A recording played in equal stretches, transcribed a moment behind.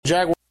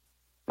Jaguars.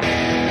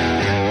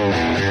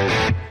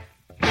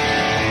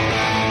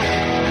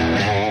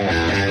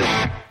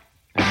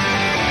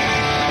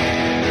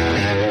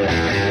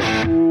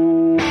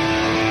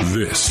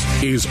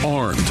 This is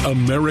Armed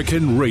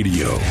American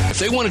Radio. If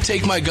they want to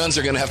take my guns,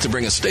 they're going to have to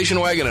bring a station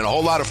wagon and a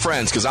whole lot of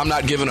friends, because I'm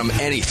not giving them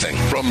anything.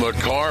 From the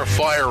Car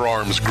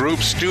Firearms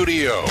Group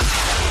studio.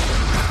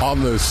 On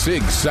the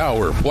Sig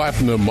Sauer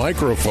Platinum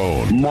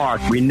microphone.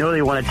 Mark, we know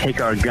they want to take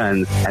our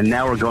guns, and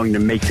now we're going to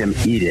make them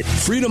eat it.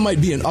 Freedom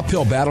might be an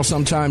uphill battle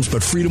sometimes,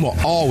 but freedom will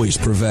always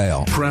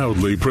prevail.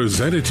 Proudly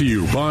presented to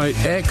you by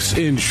X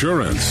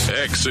Insurance.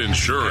 X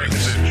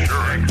Insurance.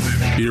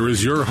 Here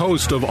is your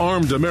host of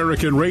Armed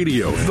American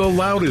Radio, the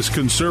loudest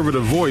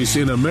conservative voice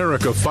in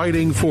America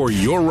fighting for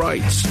your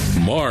rights,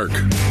 Mark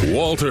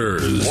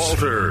Walters.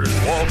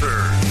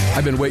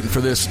 I've been waiting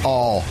for this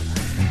all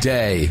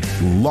day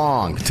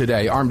long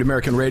today. Armed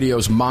American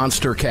Radio's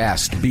Monster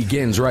Cast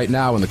begins right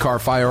now in the Car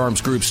Firearms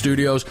Group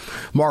studios.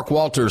 Mark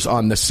Walters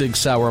on the Sig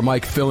Sauer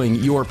mic, filling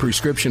your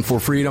prescription for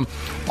freedom.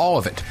 All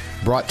of it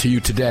brought to you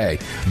today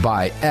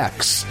by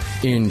X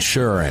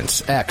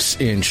Insurance. X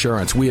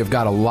Insurance. We have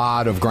got a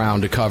lot of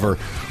ground to cover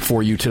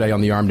for you today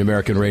on the Armed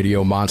American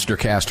Radio Monster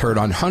Cast, heard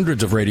on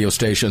hundreds of radio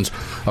stations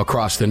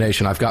across the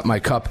nation. I've got my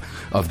cup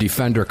of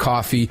Defender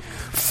coffee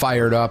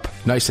fired up,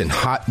 nice and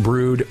hot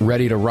brewed,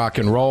 ready to rock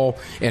and roll.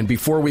 And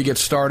before we get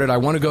started, I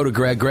want to go to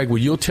Greg. Greg, will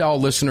you tell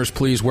listeners,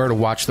 please, where to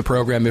watch the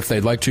program if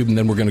they'd like to? And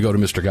then we're going to go to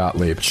Mr.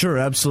 Gottlieb. Sure,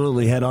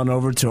 absolutely. Head on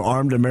over to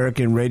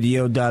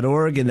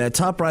armedamericanradio.org. In that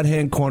top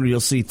right-hand corner, you'll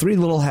see three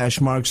little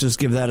hash marks. Just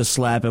give that a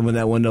slap, and when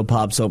that window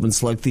pops open,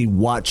 select the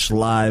Watch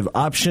Live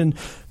option.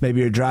 Maybe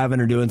you're driving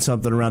or doing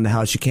something around the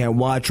house you can't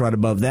watch. Right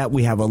above that,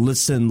 we have a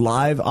Listen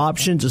Live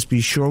option. Just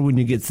be sure when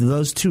you get to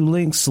those two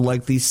links,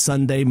 select the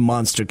Sunday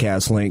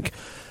Monstercast link.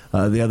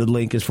 The other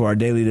link is for our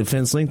Daily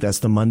Defense link. That's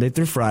the Monday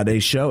through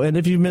Friday show. And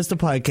if you've missed a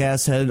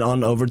podcast, head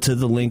on over to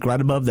the link right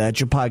above that,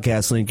 your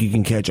podcast link. You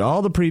can catch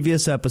all the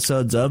previous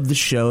episodes of the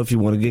show if you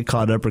want to get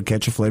caught up or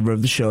catch a flavor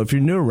of the show if you're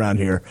new around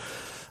here.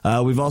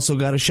 We've also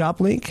got a shop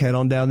link. Head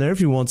on down there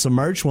if you want some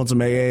merch, want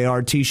some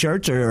AAR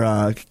T-shirts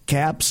or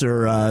caps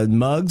or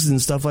mugs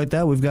and stuff like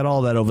that. We've got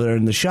all that over there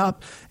in the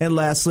shop. And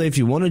lastly, if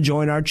you want to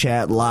join our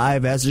chat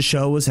live as the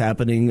show is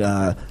happening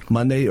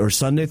Monday or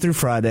Sunday through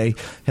Friday,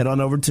 head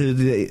on over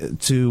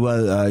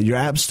to your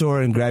app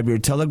store and grab your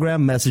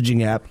Telegram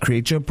messaging app,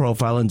 create your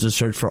profile, and just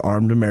search for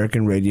Armed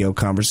American Radio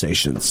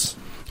Conversations.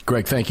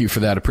 Greg, thank you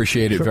for that.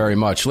 Appreciate it very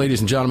much.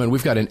 Ladies and gentlemen,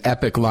 we've got an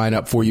epic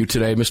lineup for you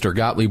today. Mr.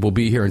 Gottlieb will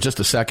be here in just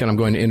a second. I'm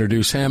going to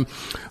introduce him,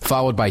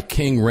 followed by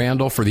King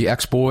Randall for the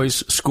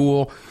Ex-Boys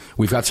School.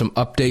 We've got some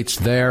updates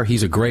there.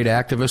 He's a great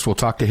activist. We'll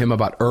talk to him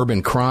about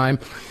urban crime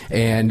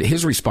and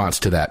his response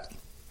to that,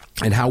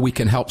 and how we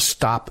can help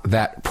stop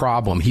that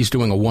problem. He's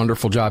doing a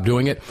wonderful job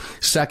doing it.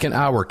 Second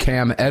hour,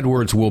 Cam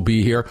Edwards will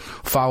be here,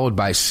 followed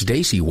by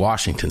Stacy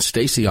Washington.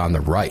 Stacy on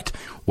the right.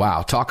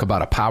 Wow, talk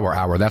about a power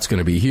hour. That's going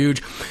to be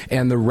huge.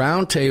 And the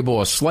round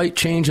table, a slight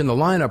change in the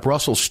lineup.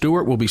 Russell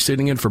Stewart will be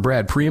sitting in for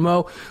Brad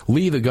Primo.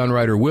 Lee, the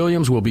Gunwriter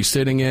Williams, will be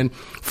sitting in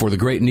for the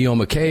great Neil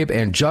McCabe.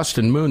 And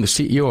Justin Moon, the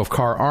CEO of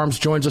Car Arms,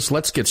 joins us.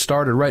 Let's get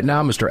started right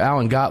now. Mr.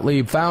 Alan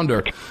Gottlieb,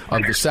 founder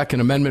of the Second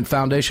Amendment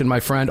Foundation.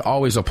 My friend,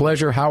 always a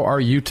pleasure. How are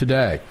you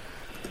today?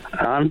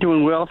 I'm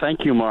doing well.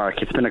 Thank you,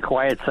 Mark. It's been a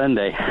quiet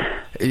Sunday.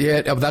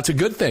 Yeah, that's a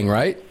good thing,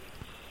 right?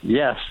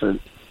 Yes.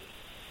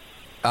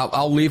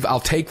 I'll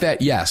take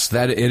that. Yes,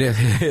 that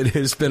it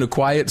has been a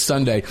quiet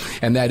Sunday,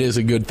 and that is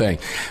a good thing.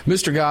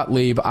 Mr.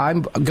 Gottlieb,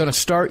 I'm going to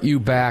start you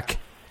back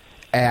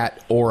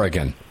at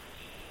Oregon.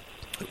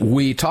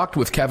 We talked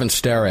with Kevin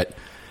Starrett,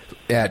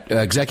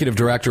 Executive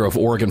Director of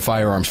Oregon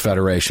Firearms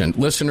Federation.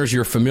 Listeners,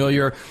 you're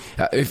familiar.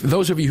 If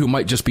those of you who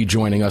might just be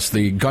joining us,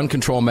 the gun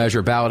control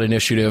measure, ballot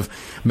initiative,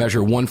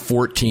 Measure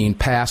 114,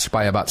 passed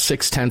by about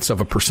 0.6 of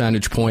a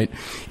percentage point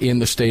in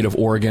the state of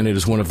Oregon. It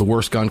is one of the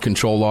worst gun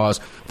control laws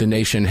the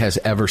nation has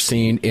ever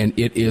seen, and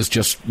it is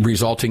just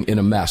resulting in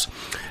a mess.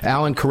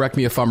 Alan, correct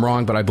me if I'm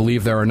wrong, but I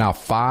believe there are now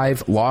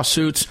 5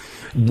 lawsuits,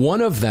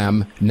 one of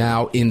them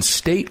now in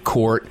state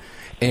court,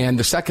 and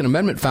the Second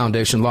Amendment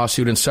Foundation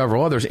lawsuit and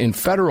several others in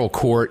federal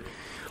court.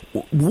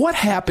 What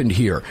happened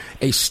here?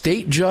 A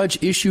state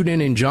judge issued an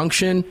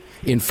injunction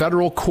in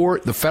federal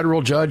court. The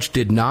federal judge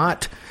did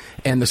not,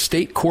 and the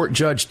state court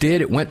judge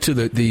did. It went to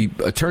the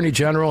Attorney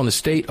General, and the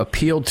state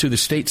appealed to the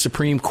state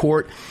Supreme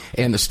Court,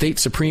 and the state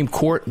Supreme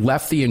Court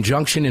left the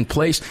injunction in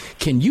place.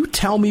 Can you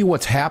tell me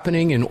what's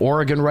happening in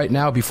Oregon right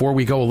now before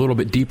we go a little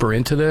bit deeper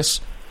into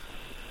this?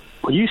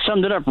 Well, you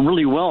summed it up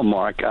really well,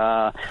 Mark.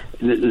 The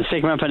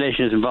Second Amendment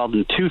Foundation is involved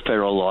in 2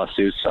 federal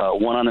lawsuits,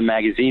 one on the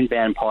magazine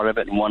ban part of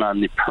it and one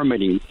on the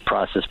permitting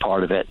process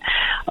part of it.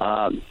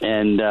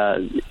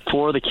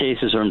 4 of the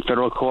cases are in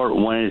federal court.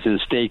 One is in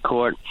state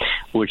court,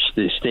 which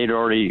the state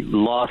already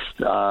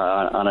lost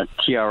on a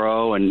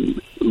TRO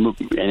and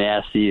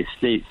asked the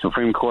state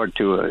Supreme Court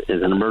to,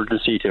 as an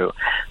emergency, to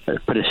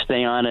put a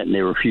stay on it, and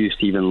they refused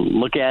to even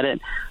look at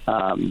it.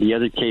 The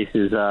other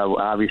cases,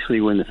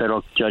 obviously, when the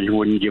federal judge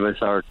wouldn't give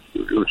us our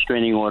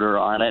restraining order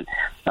on it.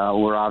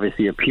 We're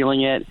obviously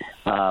appealing it.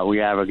 We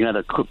have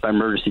another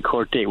emergency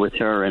court date with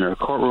her in her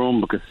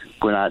courtroom because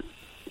we're not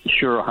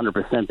sure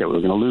 100% that we're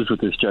going to lose with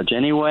this judge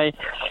anyway.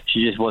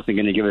 She just wasn't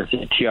going to give us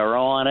a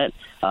TRO on it.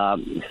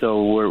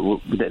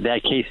 So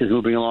that case is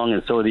moving along,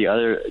 and so are the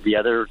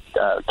other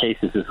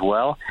cases as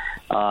well.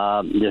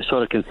 They're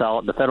sort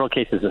of the federal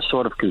cases are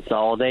sort of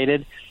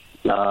consolidated,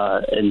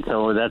 and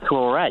so that's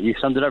where we're at. You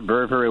summed it up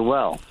very, very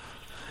well.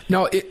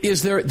 Now,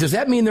 does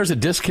that mean there's a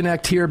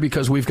disconnect here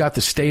because we've got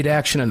the state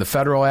action and the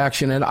federal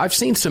action? And I've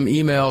seen some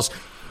emails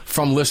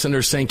from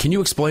listeners saying, can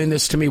you explain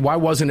this to me? Why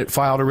wasn't it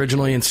filed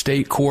originally in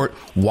state court?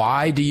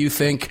 Why do you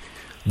think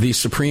the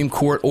Supreme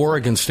Court,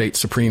 Oregon State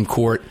Supreme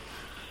Court,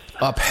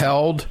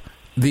 upheld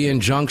the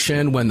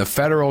injunction when the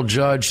federal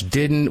judge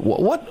didn't?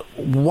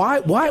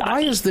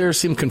 Why is there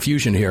some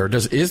confusion here?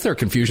 Is there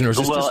confusion, or is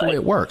this just the way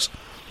it works?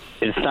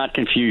 It's not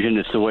confusion.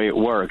 It's the way it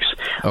works.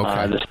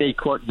 Okay. The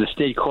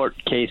state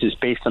court case is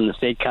based on the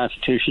state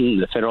constitution.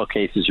 The federal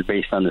cases are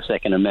based on the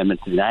Second Amendment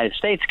to the United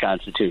States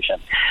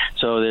Constitution.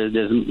 So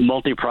there's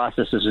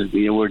multi-processes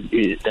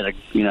that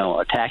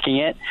are attacking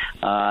it,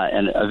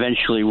 and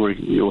eventually we're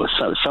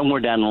somewhere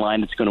down the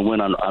line it's going to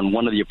win on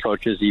one of the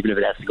approaches, even if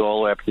it has to go all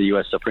the way up to the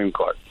U.S. Supreme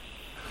Court.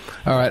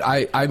 All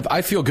right.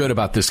 I feel good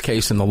about this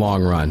case in the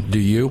long run. Do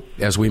you?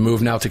 As we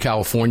move now to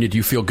California, do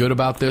you feel good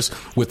about this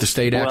with the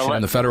state action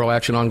and the federal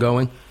action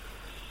ongoing?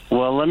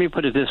 Well, let me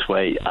put it this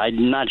way.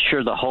 I'm not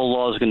sure the whole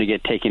law is going to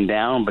get taken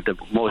down, but the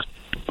most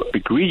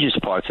egregious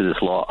parts of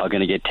this law are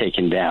going to get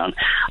taken down.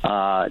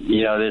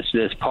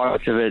 There's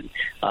parts of it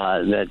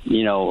that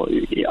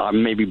are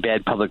maybe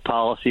bad public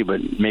policy,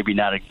 but maybe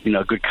not a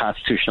good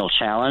constitutional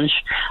challenge.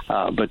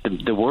 But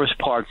the worst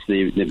parts,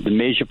 the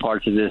major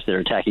parts of this that are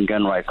attacking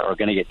gun rights are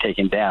going to get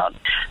taken down.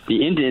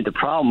 The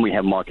problem we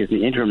have, Mark, is in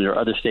the interim there are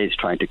other states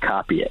trying to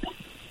copy it.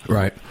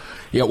 Right.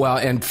 Yeah, well,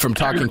 and from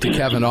talking to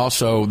Kevin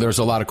also, there's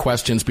a lot of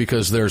questions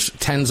because there's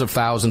tens of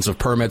thousands of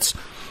permits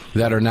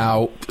that are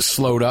now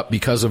slowed up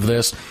because of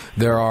this.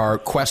 There are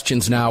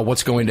questions now,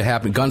 what's going to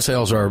happen? Gun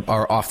sales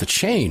are off the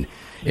chain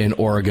in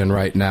Oregon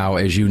right now,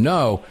 as you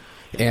know.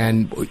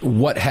 And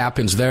what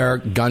happens there,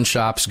 gun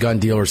shops, gun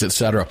dealers,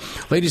 etc.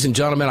 Ladies and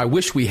gentlemen, I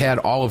wish we had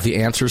all of the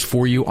answers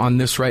for you on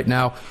this right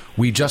now.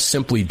 We just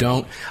simply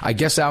don't. I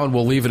guess, Alan,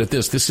 we'll leave it at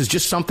this. This is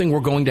just something we're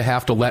going to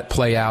have to let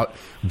play out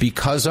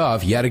because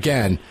of, yet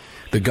again,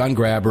 the gun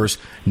grabbers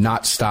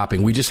not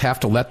stopping. We just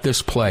have to let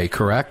this play,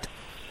 correct?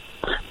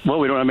 Well,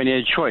 we don't have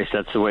any choice.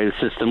 That's the way the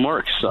system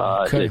works.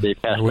 Okay. They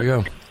passed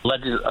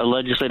a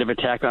legislative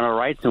attack on our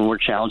rights, and we're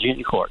challenging it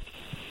in court.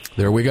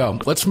 There we go.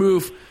 Let's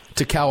move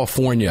to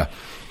California.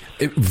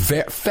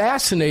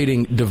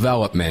 Fascinating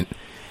development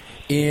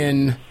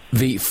in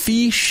the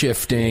fee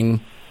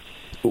shifting,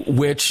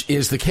 which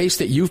is the case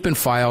that you've been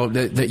filed,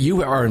 that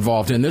you are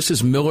involved in. This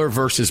is Miller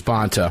versus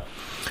Bonta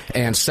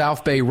and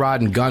South Bay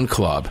Rod and Gun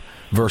Club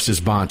versus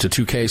Bonta,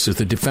 two cases.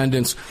 The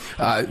defendants,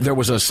 there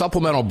was a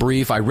supplemental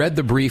brief. I read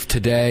the brief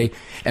today,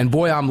 and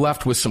boy, I'm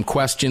left with some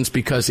questions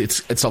because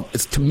it's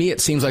to me,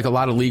 it seems like a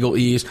lot of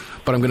legalese,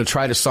 but I'm going to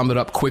try to sum it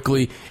up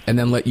quickly and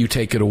then let you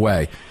take it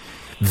away.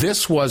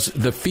 This was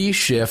the fee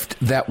shift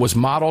that was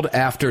modeled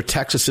after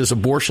Texas's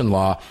abortion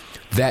law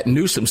that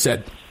Newsom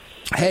said,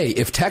 hey,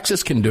 if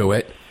Texas can do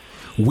it,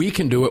 we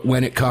can do it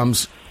when it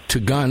comes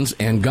to guns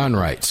and gun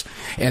rights.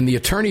 And the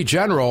Attorney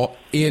General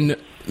in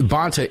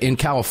Bonta in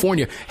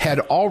California had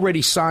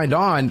already signed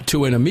on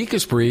to an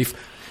amicus brief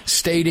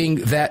stating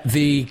that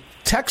the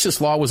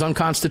Texas law was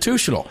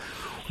unconstitutional.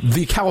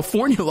 The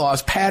California law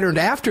is patterned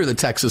after the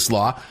Texas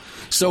law,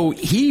 so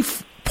he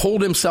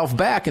pulled himself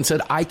back and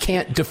said, I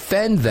can't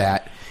defend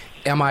that.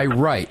 Am I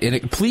right?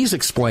 And please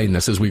explain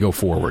this as we go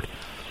forward.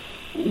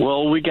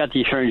 Well, we got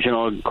the Attorney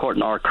General caught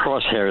in our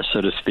crosshairs, so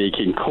to speak,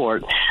 in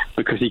court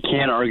because he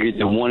can't argue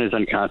that one is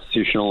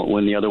unconstitutional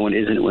when the other one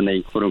isn't when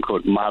they,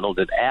 quote-unquote, modeled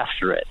it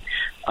after it.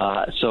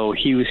 So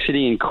he was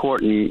sitting in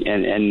court,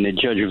 and the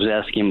judge was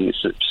asking him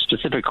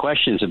specific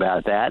questions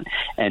about that,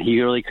 and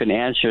he really couldn't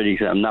answer it. He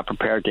said, I'm not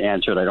prepared to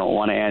answer it. I don't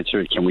want to answer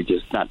it. Can we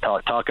just not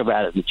talk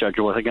about it? And the judge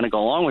wasn't going to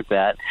go along with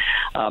that.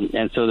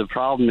 And so the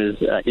problem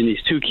is in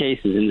these two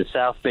cases, in the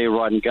South Bay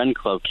Rod and Gun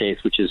Club case,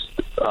 which is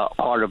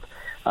part of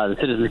the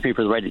Citizens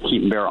for the Right to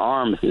Keep and Bear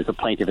Arms is a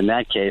plaintiff in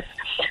that case.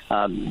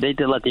 They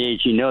did let the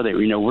AG know that,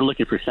 we're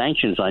looking for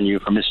sanctions on you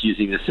for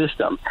misusing the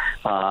system,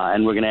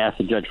 and we're going to ask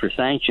the judge for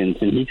sanctions.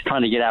 And he's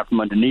trying to get out from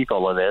underneath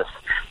all of this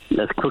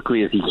as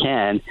quickly as he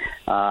can.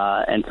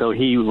 And so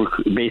he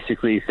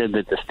basically said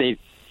that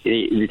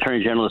the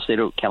Attorney General of the state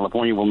of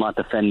California will not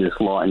defend this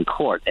law in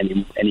court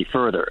any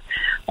further.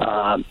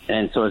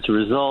 And so as a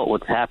result,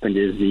 what's happened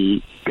is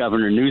the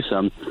Governor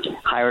Newsom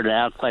hired an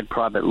outside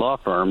private law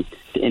firm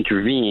to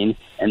intervene,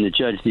 and the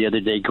judge the other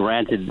day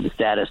granted the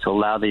status to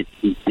allow the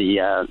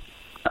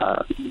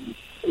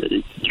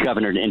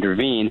governor to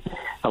intervene.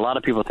 A lot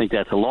of people think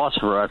that's a loss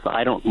for us.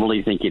 I don't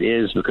really think it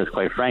is, because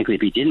quite frankly,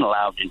 if he didn't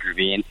allow him to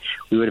intervene,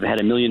 we would have had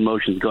a million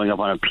motions going up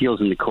on appeals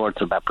in the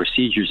courts about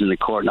procedures in the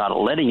court not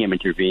letting him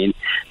intervene.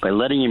 By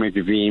letting him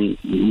intervene,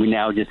 we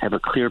now just have a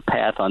clear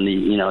path on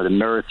the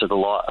merits of the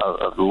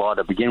law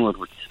to begin with,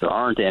 which there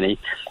aren't any.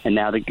 And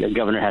now the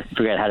governor has to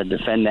figure out how to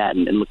defend that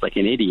and look like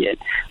an idiot.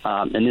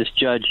 And this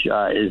judge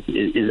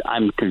is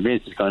I'm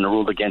convinced, is going to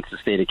rule against the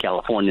state of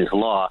California's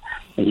law.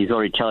 And he's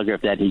already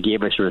telegraphed that. He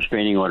gave us a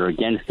restraining order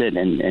against it,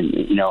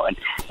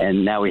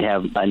 and now we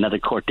have another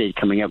court date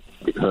coming up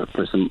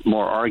for some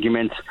more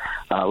arguments,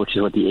 which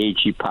is what the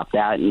AG popped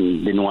out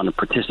and didn't want to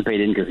participate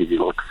in because he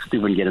looked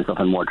stupid and get himself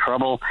in more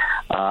trouble.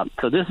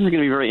 So this is going to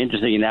be very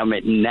interesting.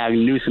 And now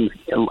Newsom's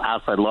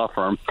outside law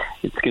firm,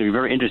 it's going to be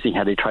very interesting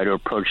how they try to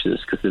approach this,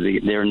 because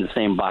they're in the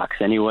same box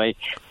anyway.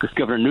 Because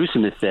Governor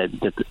Newsom has said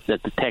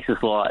that the Texas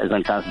law is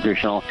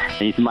unconstitutional,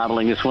 and he's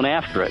modeling this one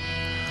after it.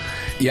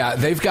 Yeah,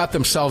 they've got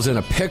themselves in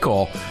a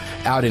pickle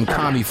out in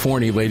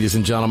California, ladies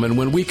and gentlemen.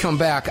 When we come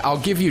back, I'll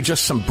give you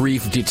just some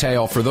brief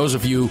detail for those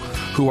of you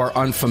who are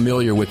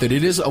unfamiliar with it.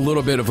 It is a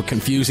little bit of a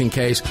confusing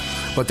case,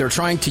 but they're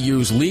trying to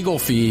use legal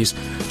fees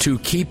to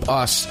keep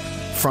us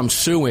from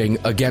suing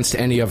against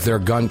any of their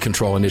gun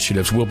control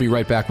initiatives. We'll be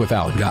right back with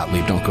Alan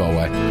Gottlieb. Don't go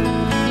away.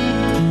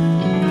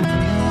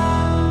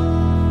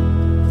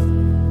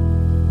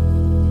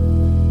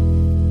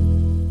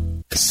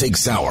 Sig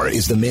Sauer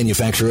is the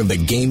manufacturer of the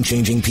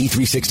game-changing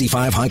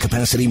P365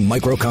 high-capacity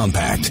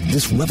micro-compact.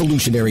 This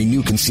revolutionary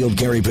new concealed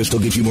carry pistol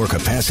gives you more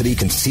capacity,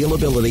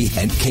 concealability,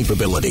 and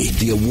capability.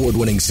 The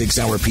award-winning Sig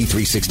Sauer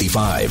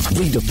P365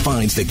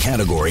 redefines the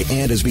category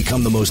and has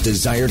become the most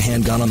desired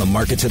handgun on the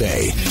market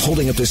today.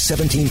 Holding up to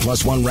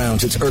 17+1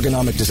 rounds, its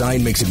ergonomic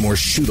design makes it more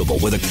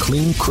shootable with a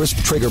clean, crisp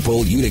trigger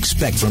pull you'd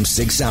expect from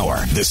Sig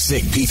Sauer. The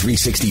Sig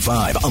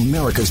P365,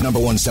 America's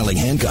 #1 selling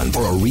handgun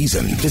for a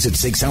reason. Visit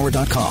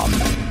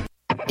SigSauer.com.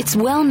 It's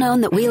well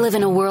known that we live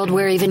in a world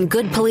where even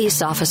good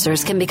police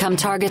officers can become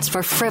targets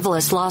for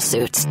frivolous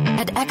lawsuits.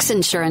 At X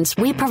Insurance,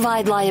 we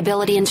provide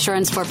liability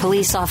insurance for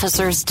police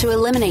officers to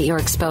eliminate your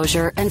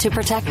exposure and to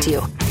protect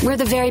you. We're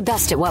the very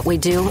best at what we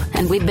do,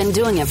 and we've been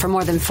doing it for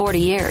more than 40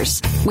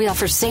 years. We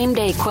offer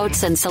same-day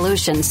quotes and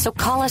solutions, so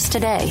call us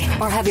today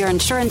or have your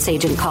insurance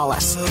agent call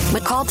us.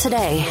 But call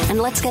today,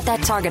 and let's get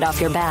that target off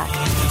your back.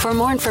 For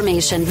more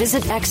information,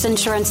 visit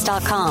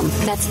xinsurance.com.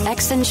 That's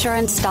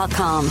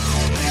xinsurance.com.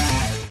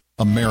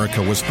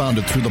 America was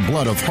founded through the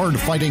blood of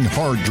hard-fighting,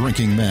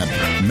 hard-drinking men.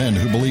 Men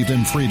who believed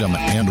in freedom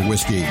and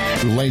whiskey,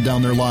 who laid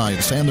down their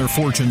lives and their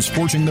fortunes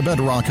forging the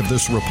bedrock of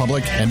this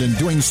republic, and in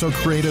doing so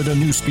created a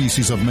new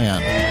species of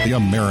man, the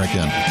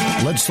American.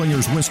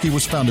 Leadslingers Whiskey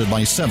was founded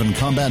by 7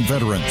 combat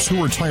veterans who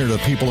were tired of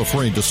people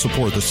afraid to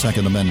support the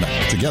Second Amendment.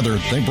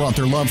 Together, they brought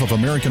their love of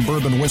American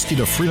bourbon whiskey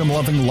to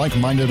freedom-loving,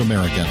 like-minded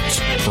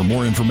Americans. For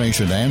more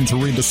information and to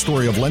read the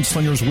story of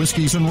Leadslingers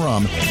Whiskeys and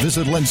Rum,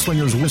 visit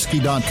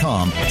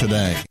leadslingerswhiskey.com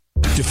today.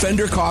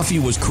 Defender Coffee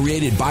was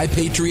created by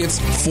patriots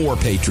for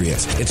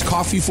patriots. It's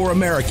coffee for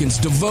Americans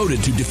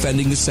devoted to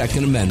defending the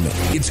Second Amendment.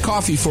 It's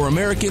coffee for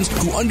Americans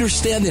who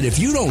understand that if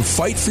you don't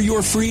fight for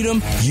your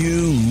freedom,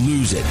 you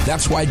lose it.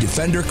 That's why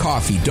Defender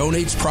Coffee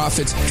donates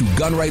profits to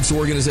gun rights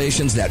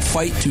organizations that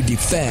fight to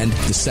defend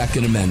the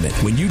Second Amendment.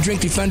 When you drink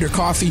Defender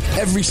Coffee,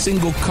 every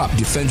single cup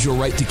defends your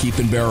right to keep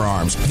and bear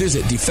arms.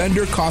 Visit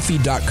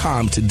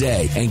DefenderCoffee.com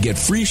today and get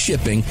free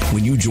shipping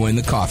when you join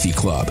the coffee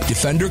club.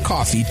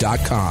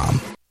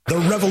 DefenderCoffee.com. The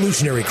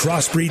revolutionary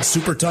Crossbreed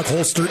Super Tuck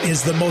holster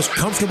is the most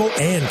comfortable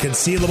and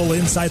concealable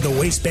inside the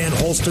waistband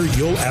holster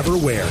you'll ever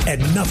wear,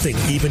 and nothing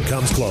even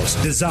comes close.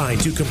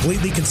 Designed to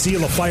completely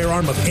conceal a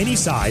firearm of any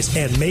size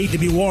and made to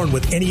be worn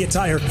with any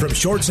attire, from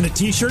shorts and a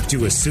t-shirt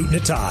to a suit and a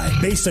tie.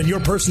 Based on your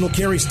personal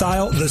carry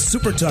style, the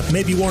Super Tuck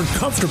may be worn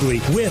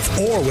comfortably with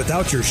or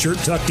without your shirt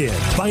tucked in.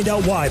 Find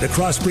out why the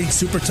Crossbreed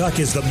Super Tuck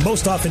is the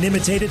most often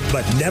imitated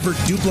but never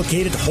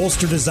duplicated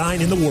holster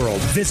design in the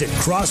world. Visit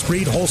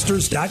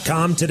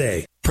crossbreedholsters.com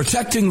today.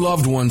 Protecting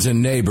loved ones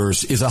and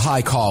neighbors is a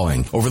high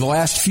calling. Over the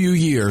last few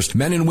years,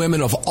 men and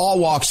women of all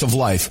walks of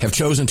life have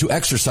chosen to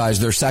exercise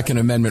their Second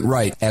Amendment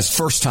right as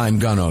first-time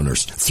gun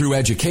owners. Through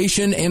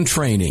education and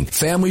training,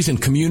 families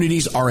and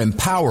communities are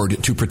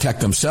empowered to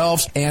protect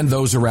themselves and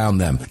those around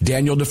them.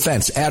 Daniel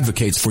Defense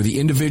advocates for the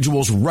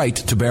individual's right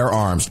to bear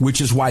arms,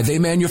 which is why they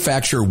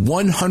manufacture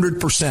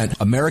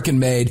 100%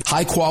 American-made,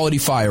 high-quality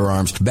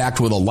firearms backed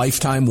with a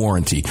lifetime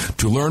warranty.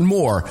 To learn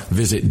more,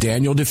 visit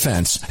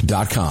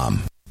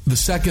DanielDefense.com. The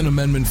Second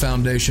Amendment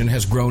Foundation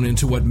has grown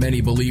into what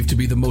many believe to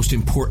be the most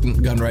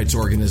important gun rights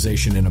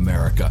organization in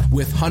America.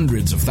 With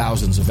hundreds of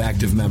thousands of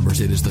active members,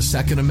 it is the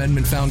Second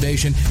Amendment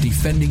Foundation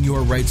defending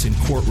your rights in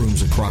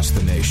courtrooms across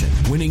the nation.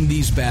 Winning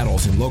these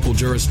battles in local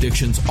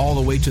jurisdictions all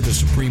the way to the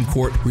Supreme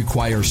Court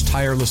requires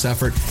tireless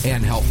effort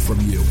and help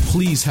from you.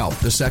 Please help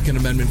the Second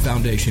Amendment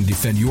Foundation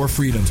defend your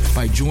freedoms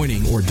by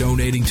joining or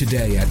donating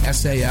today at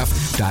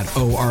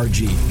saf.org.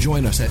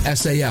 Join us at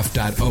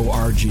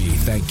saf.org.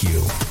 Thank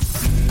you.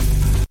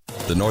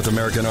 The North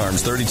American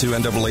Arms 32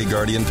 NAA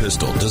Guardian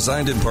pistol,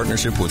 designed in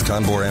partnership with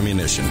Conbor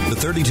Ammunition. The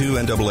 32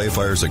 NAA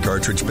fires a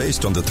cartridge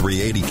based on the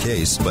 .380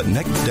 case, but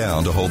necked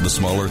down to hold the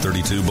smaller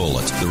 .32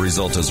 bullet. The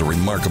result is a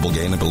remarkable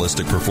gain in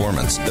ballistic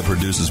performance that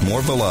produces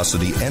more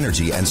velocity,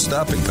 energy, and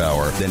stopping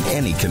power than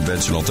any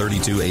conventional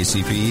 .32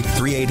 ACP,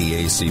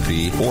 .380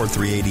 ACP, or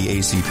 .380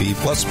 ACP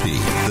plus P.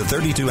 The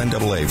 32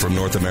 NAA from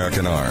North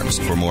American Arms.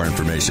 For more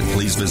information,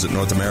 please visit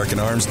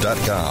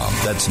NorthAmericanArms.com.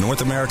 That's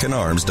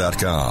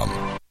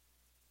NorthAmericanArms.com.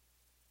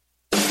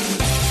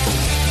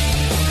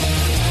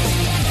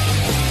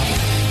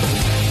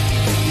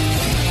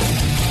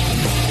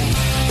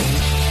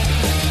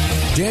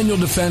 Daniel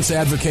Defense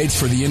advocates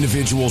for the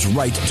individual's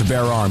right to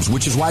bear arms,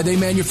 which is why they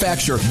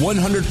manufacture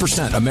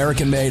 100%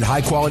 American-made,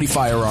 high-quality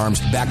firearms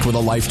backed with a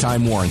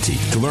lifetime warranty.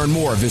 To learn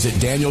more, visit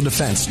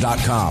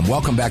DanielDefense.com.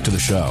 Welcome back to the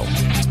show.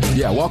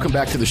 Yeah, welcome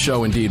back to the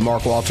show indeed.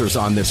 Mark Walters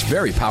on this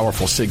very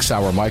powerful Sig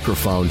Sauer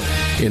microphone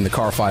in the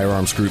Carr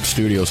Firearms Group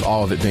studios,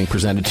 all of it being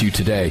presented to you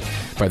today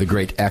by the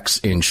great X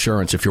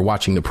Insurance. If you're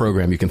watching the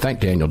program, you can thank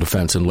Daniel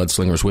Defense and Lead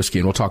Slingers Whiskey,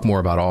 and we'll talk more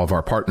about all of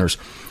our partners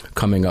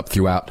coming up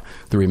throughout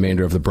the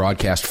remainder of the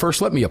broadcast. First,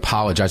 let me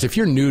apologize. If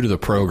you're new to the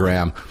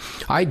program,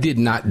 I did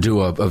not do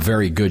a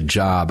very good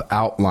job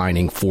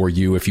outlining for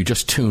you. If you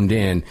just tuned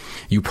in,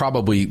 you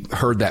probably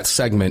heard that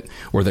segment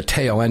or the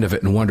tail end of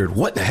it and wondered,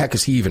 what the heck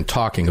is he even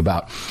talking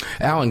about?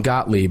 Alan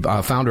Gottlieb,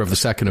 founder of the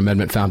Second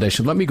Amendment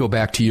Foundation, let me go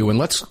back to you, and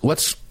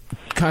let's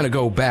kind of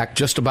go back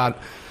just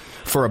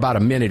for about a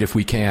minute, if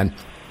we can,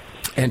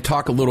 and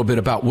talk a little bit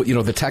about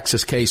the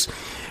Texas case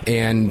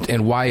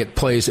and why it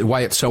plays and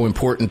why it's so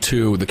important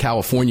to the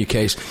California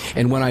case.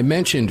 And when I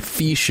mentioned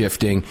fee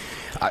shifting,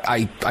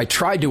 I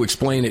tried to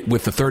explain it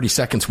with the 30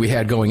 seconds we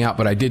had going out,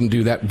 but I didn't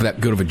do that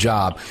good of a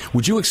job.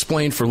 Would you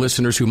explain for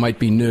listeners who might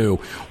be new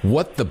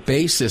what the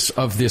basis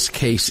of this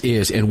case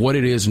is and what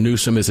it is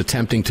Newsom is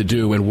attempting to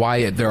do and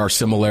why there are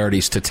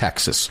similarities to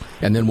Texas?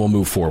 And then we'll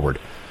move forward.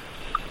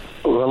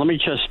 Well, let me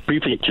just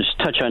briefly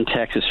touch on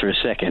Texas for a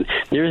second.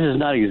 Theirs is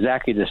not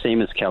exactly the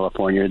same as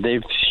California.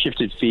 They've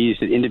shifted fees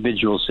that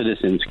individual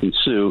citizens can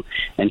sue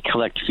and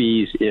collect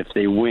fees if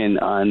they win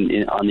on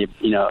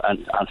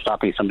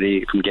stopping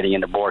somebody from getting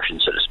an abortion,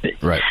 so to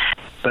speak. Right.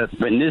 But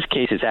in this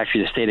case, it's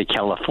actually the state of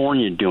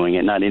California doing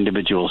it, not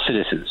individual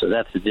citizens. So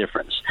that's the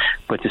difference.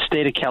 But the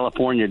state of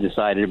California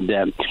decided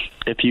that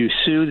if you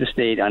sue the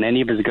state on any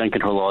of its gun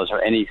control laws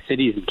or any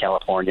cities in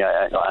California,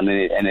 on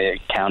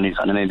any counties,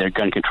 on any of their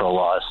gun control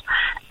laws,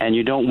 and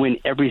you don't win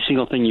every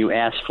single thing you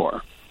ask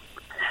for,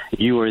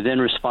 you are then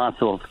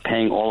responsible for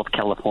paying all of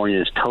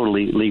California's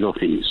totally legal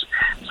fees.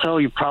 So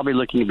you're probably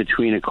looking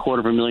between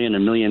 $250,000 and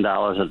 $1 million,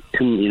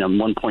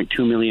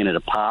 $1.2 million at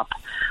a pop.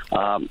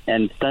 And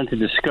it's done to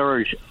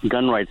discourage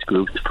gun rights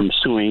groups from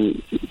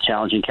suing,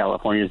 challenging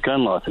California's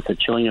gun laws. It's a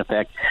chilling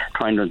effect,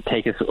 trying to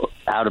take us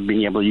out of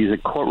being able to use a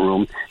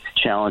courtroom to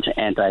challenge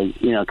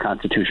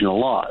constitutional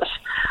laws.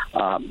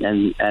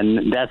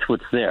 And that's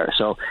what's there.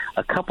 So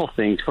a couple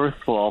things. First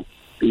of all,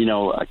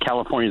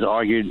 California's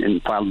argued and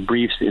filed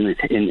briefs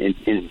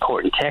in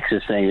court in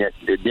Texas saying that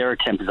their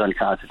attempt is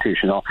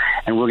unconstitutional,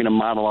 and we're going to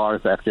model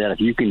ours after that.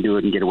 If you can do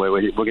it and get away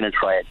with it, we're going to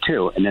try it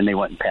too. And then they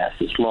went and passed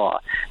this law,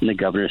 and the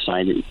governor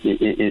signed it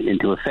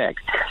into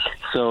effect.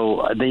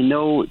 So they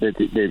know that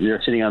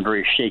they're sitting on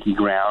very shaky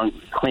ground,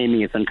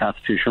 claiming it's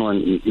unconstitutional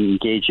and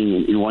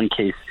engaging in one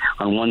case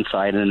on one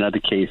side and another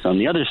case on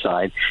the other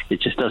side.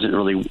 It just doesn't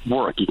really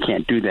work. You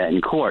can't do that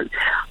in court.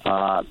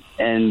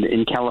 And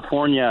in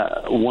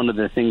California, one of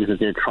the things that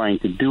they're trying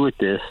to do with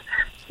this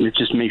is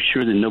just make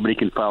sure that nobody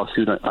can file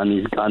suit on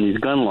these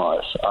gun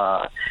laws.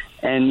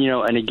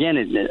 And again,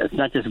 it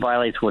not just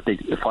violates what they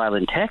file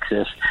in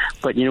Texas,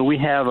 but we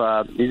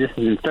have this is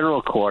in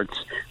federal courts.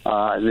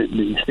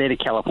 The state of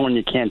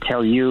California can't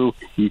tell you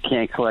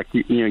can't collect.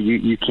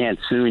 You can't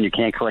sue and you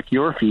can't collect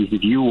your fees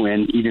if you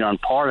win, even on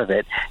part of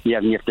it. You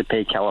have to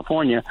pay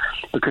California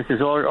because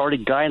there's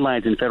already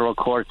guidelines in federal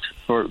courts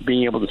for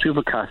being able to sue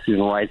for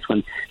constitutional rights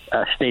when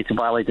states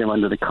violate them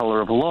under the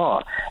color of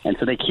law, and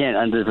so they can't,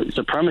 under the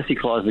supremacy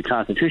clause of the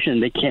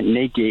Constitution, they can't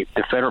negate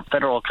the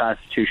federal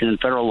Constitution and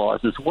federal laws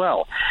as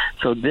well.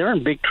 So they're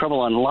in big trouble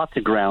on lots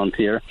of grounds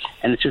here,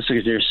 and it's just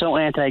because they're so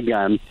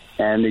anti-gun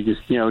and they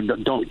just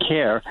don't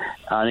care.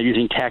 They're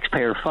using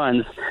taxpayer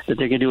funds that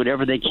they can do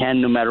whatever they can,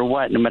 no matter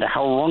what, no matter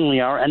how wrong they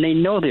are, and they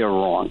know they're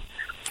wrong.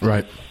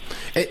 Right.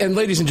 And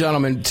ladies and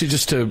gentlemen,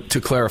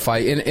 to clarify,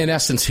 in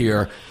essence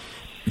here,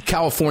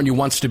 California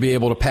wants to be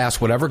able to pass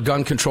whatever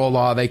gun control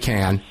law they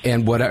can,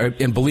 and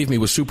believe me,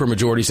 with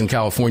supermajorities in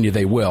California,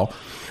 they will.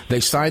 They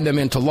sign them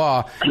into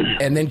law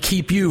and then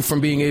keep you from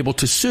being able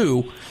to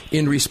sue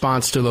in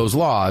response to those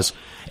laws.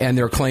 And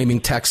they're claiming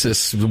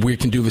Texas, we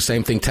can do the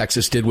same thing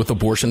Texas did with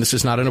abortion. This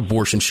is not an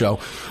abortion show,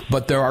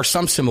 but there are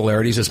some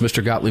similarities, as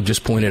Mr. Gottlieb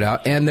just pointed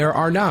out, and there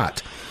are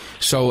not.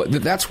 So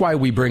that's why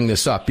we bring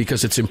this up,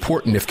 because it's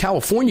important. If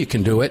California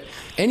can do it,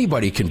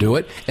 anybody can do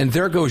it, and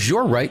there goes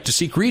your right to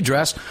seek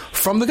redress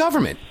from the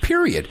government,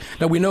 period.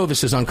 Now, we know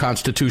this is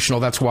unconstitutional.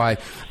 That's why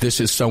this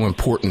is so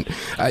important.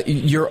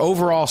 Your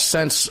overall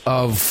sense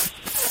of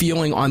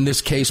feeling on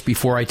this case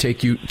before I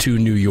take you to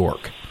New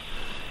York?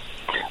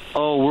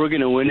 Oh, we're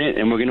going to win it,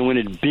 and we're going to win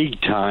it big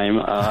time.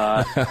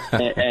 And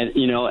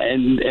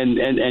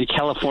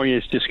California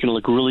is just going to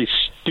look really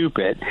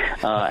stupid,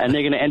 and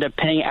they're going to end up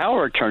paying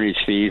our attorneys'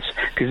 fees,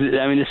 because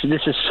I mean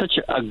this is such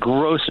a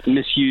gross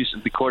misuse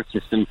of the court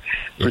system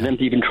for them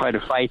to even try to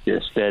fight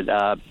this. That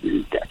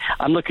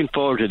I'm looking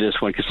forward to this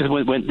one, because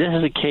this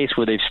is a case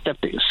where they've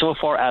stepped so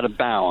far out of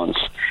bounds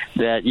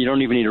that you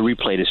don't even need a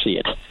replay to see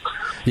it.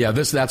 Yeah,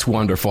 that's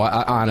wonderful.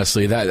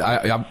 Honestly,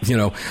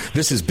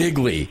 this is big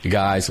league,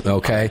 guys.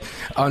 Okay.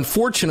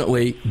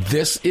 Unfortunately,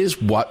 this is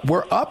what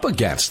we're up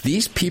against.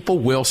 These people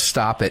will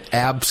stop at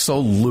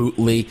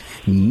absolutely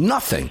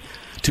nothing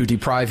to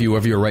deprive you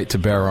of your right to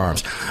bear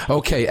arms.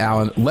 Okay,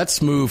 Alan,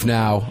 let's move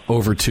now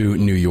over to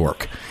New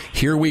York.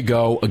 Here we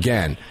go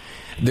again.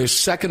 There's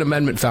Second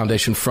Amendment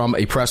Foundation from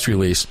a press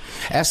release.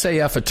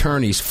 SAF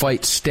attorneys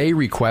fight stay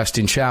request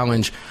in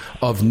challenge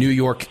of New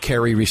York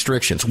carry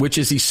restrictions, which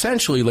is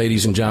essentially,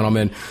 ladies and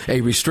gentlemen,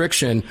 a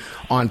restriction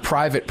on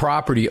private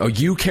property. Are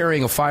you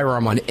carrying a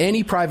firearm on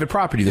any private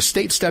property? The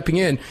state stepping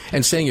in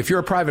and saying, if you're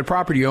a private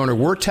property owner,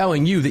 we're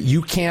telling you that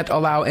you can't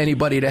allow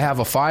anybody to have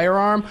a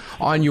firearm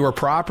on your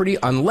property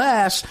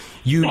unless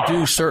you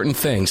do certain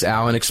things.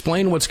 Alan,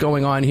 explain what's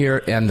going on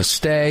here and the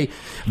stay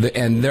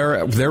and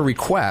their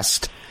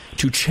request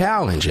to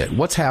challenge it.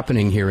 What's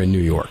happening here in New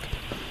York?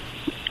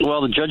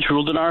 Well, the judge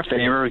ruled in our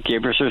favor,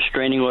 gave us a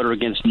restraining order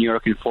against New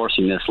York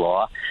enforcing this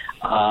law,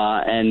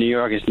 and New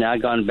York has now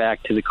gone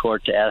back to the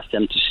court to ask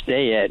them to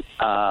stay it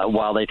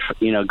while they,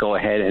 go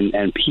ahead and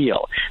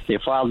appeal. They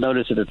filed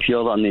notice of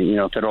appeal on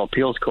the, federal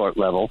appeals court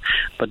level,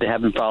 but they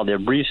haven't filed their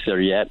briefs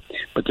there yet.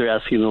 But they're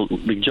asking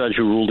the judge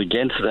who ruled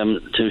against them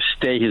to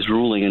stay his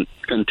ruling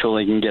until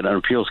they can get an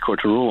appeals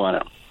court to rule on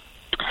it.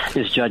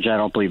 This judge, I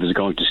don't believe, is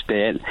going to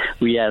stay it.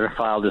 We had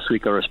filed this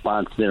week a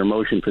response to their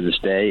motion for the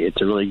stay.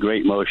 It's a really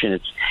great motion.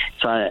 It's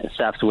on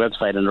SAF's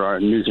website under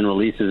our news and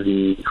releases,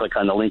 and you click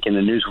on the link in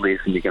the news release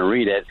and you can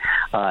read it.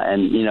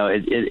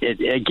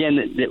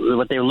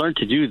 What they learned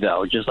to do,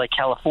 though, just like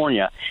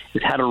California,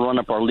 is how to run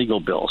up our legal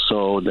bill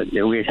so that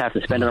we have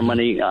to spend our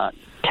money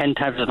 10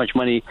 times as much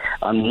money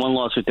on one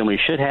lawsuit than we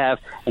should have,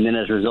 and then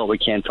as a result we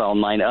can't file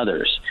 9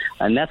 others.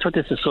 And that's what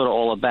this is sort of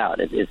all about.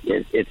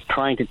 It's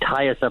trying to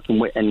tie us up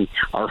in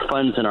our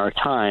funds and our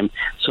time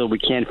so we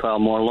can't file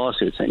more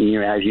lawsuits. And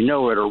as you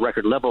know, we're at a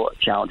record level of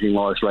challenging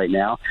laws right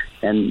now,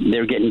 and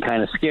they're getting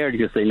kind of scared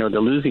because they know they're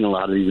losing a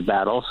lot of these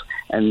battles,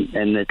 and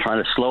they're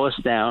trying to slow us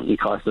down and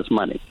cost us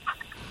money.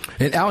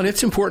 And Alan,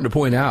 it's important to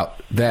point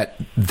out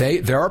that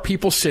there are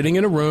people sitting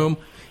in a room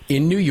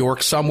in New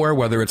York somewhere,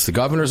 whether it's the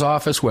governor's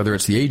office, whether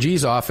it's the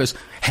AG's office,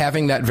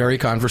 having that very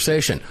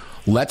conversation.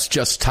 Let's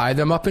just tie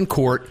them up in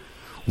court.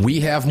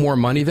 We have more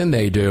money than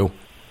they do,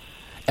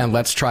 and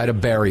let's try to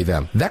bury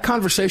them. That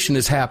conversation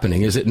is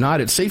happening, is it not?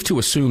 It's safe to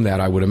assume that,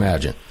 I would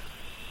imagine.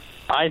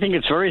 I think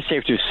it's very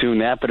safe to assume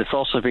that, but it's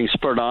also being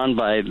spurred on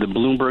by the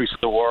Bloombergs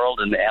of the world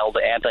and all the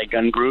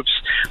anti-gun groups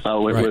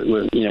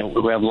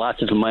who have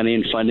lots of money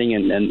and funding,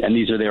 and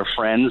these are their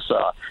friends.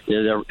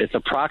 It's a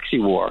proxy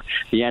war.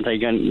 The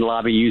anti-gun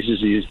lobby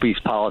uses these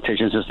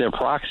politicians as their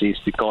proxies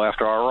to go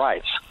after our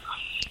rights.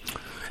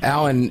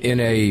 Alan, in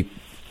a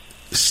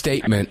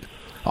statement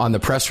on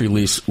the press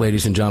release,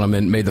 ladies and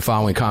gentlemen, made the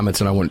following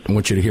comments, and I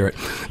want you to hear it.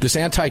 This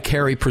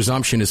anti-carry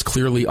presumption is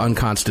clearly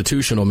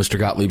unconstitutional, Mr.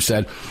 Gottlieb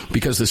said,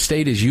 because the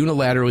state is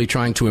unilaterally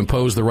trying to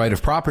impose the right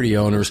of property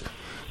owners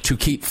to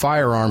keep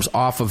firearms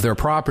off of their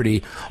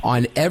property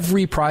on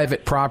every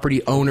private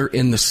property owner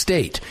in the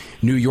state.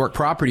 New York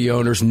property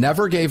owners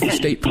never gave the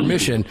state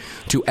permission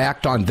to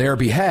act on their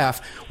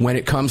behalf when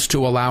it comes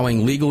to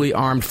allowing legally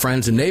armed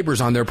friends and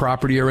neighbors on their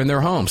property or in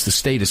their homes. The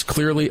state is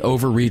clearly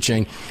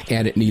overreaching,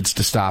 and it needs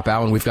to stop.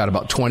 Alan, we've got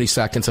about 20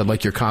 seconds. I'd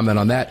like your comment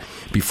on that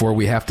before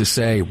we have to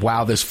say,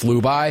 wow, this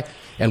flew by,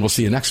 and we'll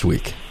see you next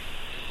week.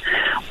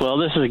 Well,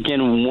 this is,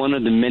 again, one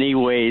of the many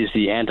ways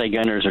the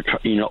anti-gunners are,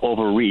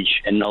 overreach,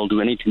 and they'll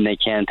do anything they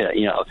can to,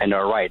 defend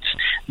our rights.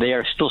 They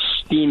are still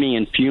steaming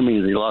and fuming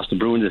as they lost the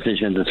Bruen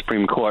decision in the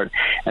Supreme Court.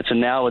 And so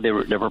now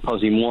they're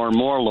proposing more and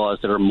more laws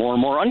that are more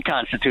and more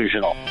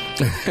unconstitutional.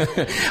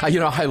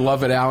 I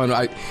love it,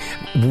 Alan.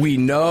 We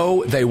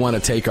know they want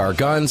to take our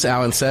guns,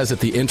 Alan says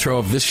at the intro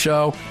of this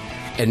show.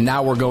 And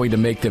now we're going to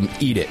make them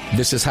eat it.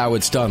 This is how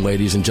it's done,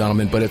 ladies and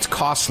gentlemen, but it's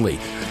costly.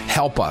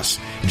 Help us.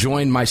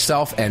 Join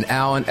myself and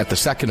Alan at the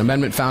Second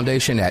Amendment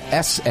Foundation at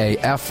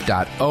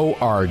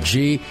saf.org.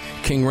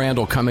 King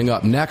Randall coming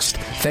up next.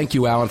 Thank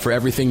you, Alan, for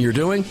everything you're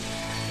doing.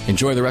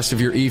 Enjoy the rest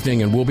of your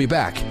evening, and we'll be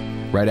back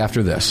right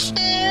after this.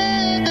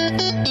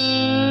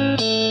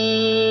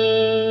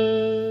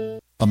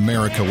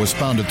 America was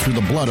founded through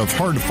the blood of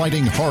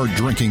hard-fighting,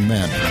 hard-drinking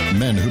men.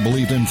 Men who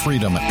believed in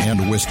freedom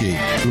and whiskey,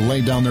 who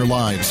laid down their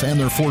lives and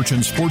their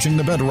fortunes forging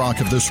the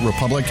bedrock of this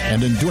republic,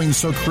 and in doing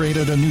so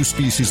created a new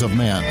species of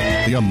man,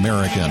 the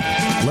American.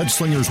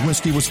 Leadslingers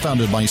Whiskey was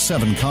founded by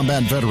 7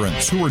 combat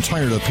veterans who were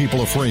tired of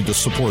people afraid to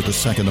support the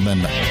Second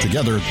Amendment.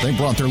 Together, they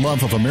brought their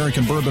love of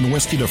American bourbon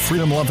whiskey to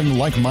freedom-loving,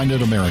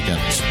 like-minded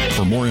Americans.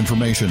 For more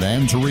information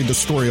and to read the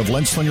story of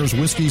Leadslingers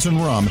Whiskeys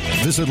and Rum,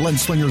 visit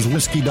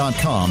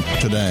leadslingerswhiskey.com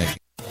today.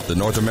 The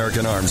North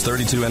American Arms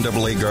 32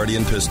 NAA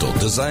Guardian pistol,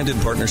 designed in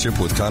partnership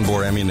with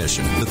Conbor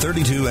Ammunition. The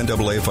 32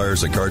 NAA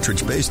fires a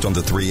cartridge based on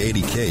the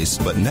 .380 case,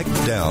 but necked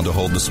down to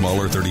hold the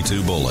smaller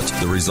 .32 bullet.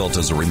 The result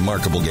is a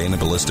remarkable gain in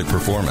ballistic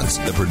performance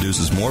that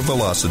produces more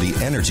velocity,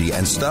 energy,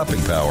 and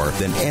stopping power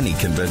than any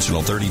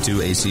conventional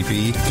 .32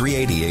 ACP,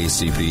 .380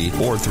 ACP,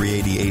 or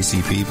 .380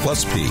 ACP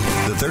plus P.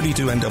 The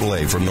 32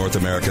 NAA from North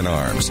American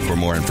Arms. For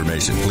more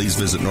information, please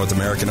visit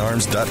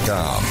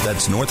NorthAmericanArms.com.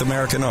 That's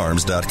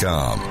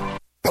NorthAmericanArms.com.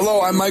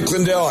 Hello, I'm Mike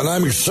Lindell, and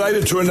I'm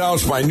excited to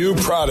announce my new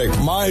product,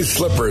 My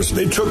Slippers.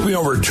 They took me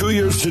over 2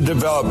 years to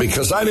develop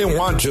because I didn't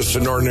want just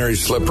an ordinary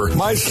slipper.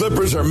 My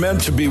slippers are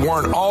meant to be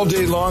worn all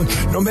day long,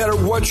 no matter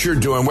what you're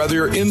doing, whether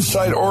you're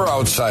inside or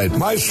outside.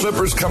 My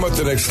slippers come with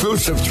an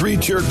exclusive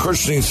 3-tier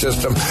cushioning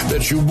system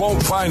that you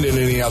won't find in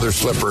any other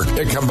slipper.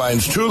 It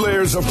combines 2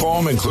 layers of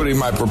foam, including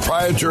my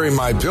proprietary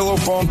My Pillow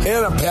foam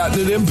and a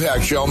patented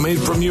impact gel made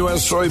from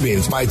U.S.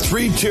 soybeans. My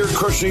 3-tier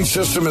cushioning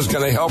system is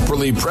going to help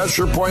relieve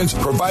pressure points,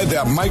 provide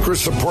that micro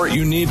support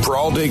you need for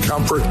all-day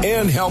comfort,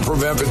 and help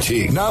prevent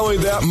fatigue. Not only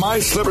that, My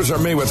slippers are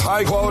made with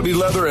high-quality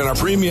leather and a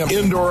premium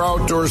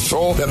indoor-outdoor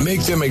sole that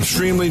make them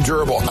extremely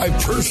durable. I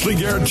personally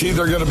guarantee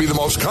they're going to be the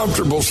most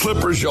comfortable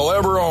slippers you'll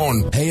ever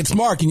own. Hey, it's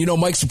Mark, and you know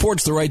Mike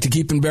supports the right to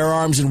keep and bear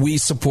arms, and we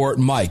support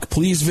Mike.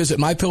 Please visit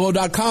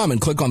MyPillow.com and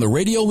click on the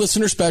radio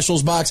listener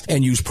specials box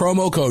and use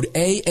promo code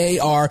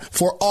AAR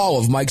for all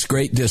of Mike's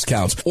great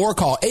discounts. Or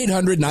call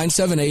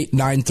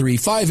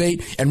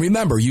 800-978-9358, and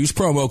remember, use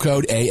promo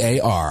code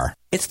AAR.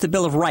 It's the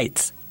Bill of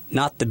Rights,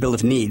 not the Bill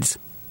of Needs.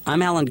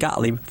 I'm Alan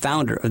Gottlieb,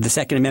 founder of the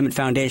Second Amendment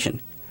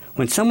Foundation.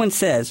 When someone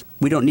says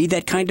we don't need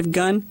that kind of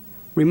gun,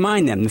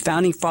 remind them the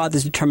Founding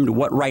Fathers determined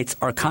what rights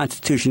our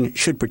Constitution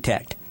should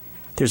protect.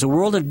 There's a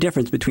world of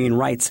difference between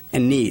rights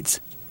and needs.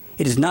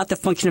 It is not the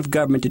function of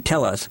government to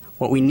tell us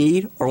what we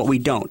need or what we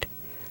don't.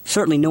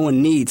 Certainly no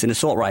one needs an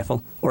assault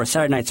rifle or a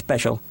Saturday night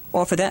special,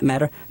 or for that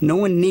matter, no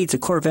one needs a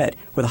Corvette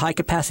with a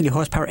high-capacity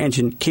horsepower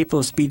engine capable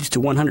of speeds to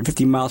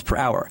 150 miles per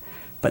hour.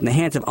 But in the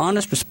hands of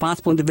honest,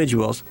 responsible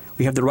individuals,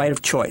 we have the right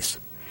of choice.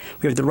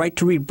 We have the right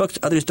to read books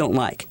others don't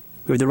like.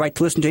 We have the right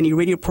to listen to any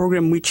radio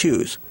program we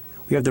choose.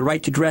 We have the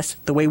right to dress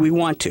the way we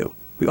want to.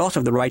 We also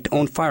have the right to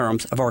own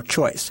firearms of our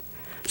choice.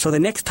 So the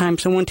next time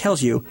someone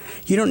tells you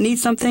you don't need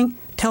something,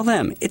 tell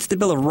them it's the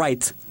Bill of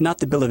Rights, not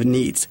the Bill of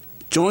Needs.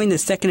 Join the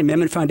Second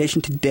Amendment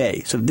Foundation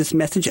today so that this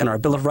message and our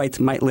Bill of Rights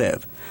might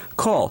live.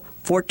 Call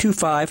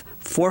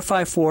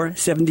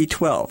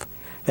 425-454-7012.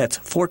 That's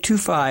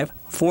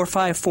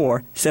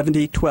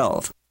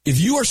 425-454-7012. If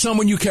you or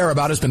someone you care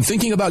about has been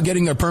thinking about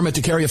getting a permit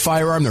to carry a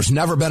firearm, there's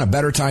never been a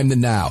better time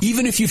than now.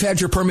 Even if you've had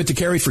your permit to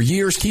carry for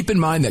years, keep in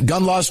mind that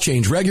gun laws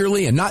change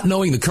regularly, and not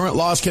knowing the current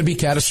laws can be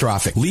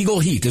catastrophic. Legal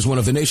Heat is one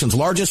of the nation's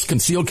largest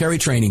concealed carry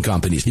training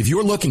companies. If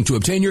you're looking to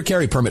obtain your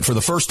carry permit for the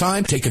first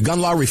time, take a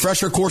gun law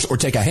refresher course or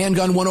take a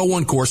handgun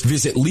 101 course,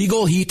 visit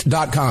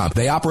LegalHeat.com.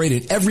 They operate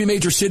in every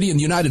major city in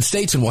the United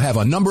States and will have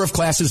a number of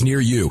classes near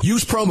you.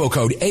 Use promo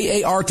code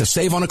AAR to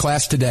save on a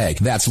class today.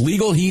 That's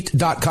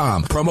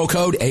LegalHeat.com. Promo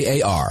code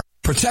AAR.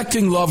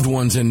 Protecting loved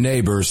ones and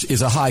neighbors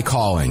is a high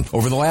calling.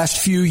 Over the last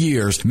few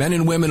years, men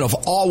and women of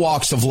all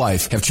walks of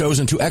life have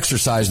chosen to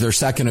exercise their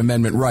Second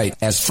Amendment right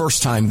as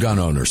first-time gun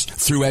owners.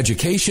 Through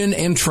education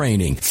and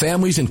training,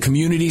 families and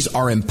communities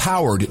are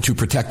empowered to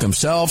protect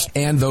themselves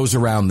and those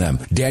around them.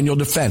 Daniel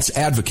Defense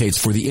advocates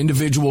for the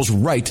individual's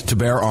right to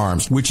bear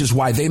arms, which is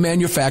why they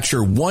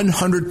manufacture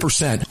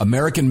 100%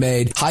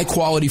 American-made,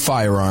 high-quality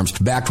firearms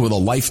backed with a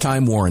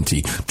lifetime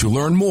warranty. To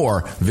learn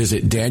more,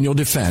 visit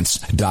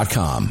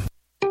DanielDefense.com.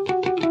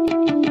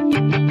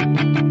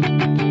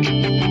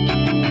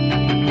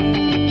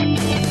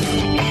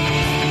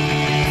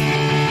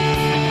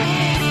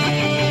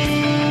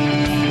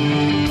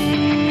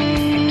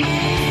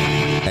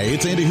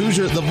 It's Andy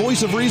Hoosier, the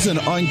voice of reason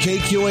on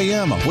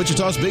KQAM,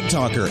 Wichita's Big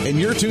Talker, and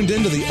you're tuned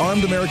into the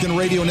Armed American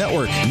Radio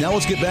Network. Now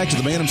let's get back to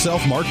the man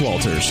himself, Mark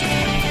Walters.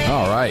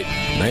 All right,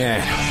 man,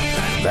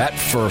 that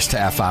first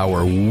half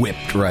hour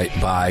whipped right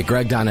by.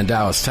 Greg down in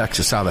Dallas,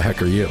 Texas, how the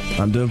heck are you?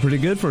 I'm doing pretty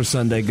good for a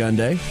Sunday gun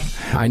day.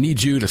 I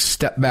need you to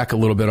step back a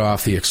little bit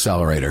off the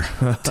accelerator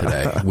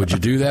today. Would you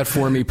do that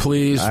for me,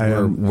 please?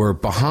 We're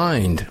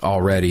behind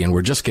already, and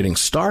we're just getting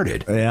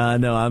started. Yeah, I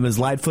know. I'm as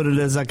light-footed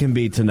as I can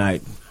be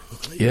tonight.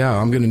 Yeah,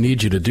 I'm going to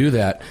need you to do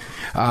that.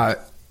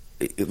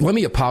 Let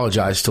me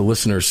apologize to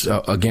listeners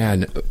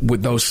again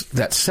with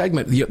that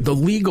segment. The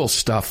legal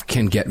stuff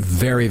can get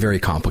very, very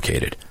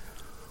complicated.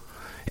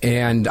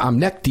 And I'm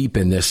neck deep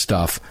in this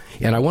stuff,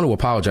 and I want to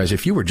apologize.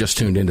 If you were just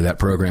tuned into that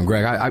program,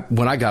 Greg,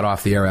 when I got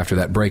off the air after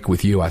that break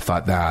with you, I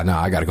thought, nah,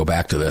 I got to go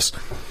back to this.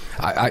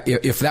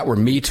 If that were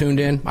me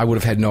tuned in, I would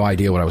have had no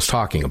idea what I was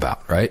talking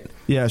about, right?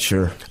 Yeah,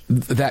 sure.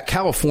 That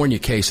California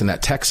case and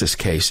that Texas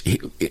case,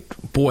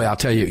 boy, I'll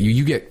tell you,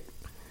 you get,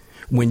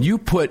 when you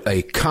put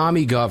a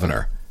commie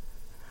governor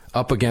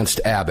up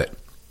against Abbott,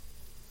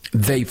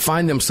 they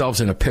find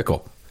themselves in a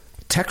pickle.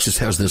 Texas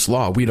has this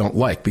law we don't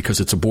like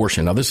because it's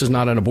abortion. Now, this is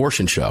not an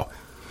abortion show.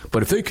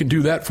 But if they can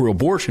do that for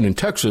abortion in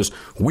Texas,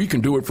 we can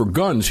do it for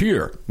guns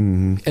here.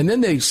 Mm-hmm. And then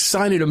they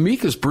sign an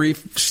amicus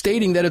brief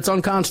stating that it's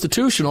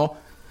unconstitutional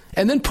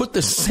and then put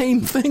the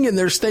same thing in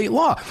their state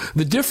law.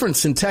 The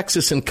difference in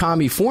Texas and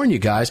California,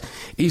 guys,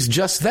 is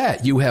just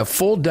that. You have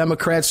full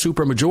Democrat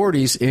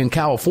supermajorities in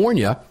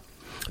California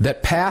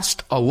that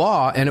passed a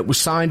law, and it was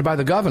signed by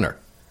the governor.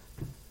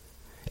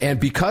 And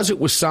because it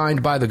was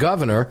signed by the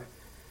governor,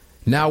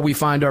 now we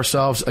find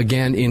ourselves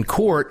again in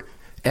court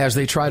as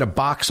they try to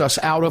box us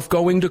out of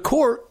going to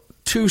court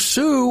to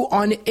sue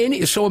on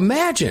any. So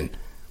imagine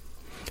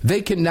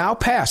they can now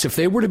pass, if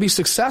they were to be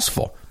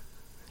successful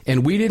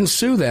and we didn't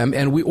sue them,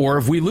 or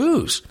if we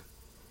lose,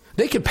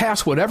 they could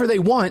pass whatever they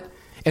want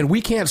and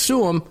we can't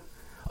sue them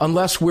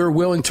unless we're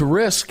willing to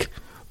risk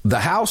the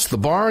house, the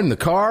barn, the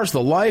cars,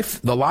 the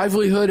life, the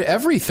livelihood,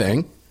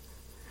 everything.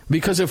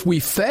 Because if we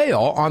fail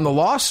on the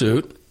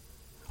lawsuit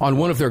on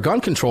one of their gun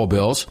control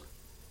bills,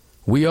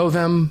 we owe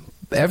them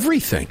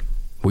everything.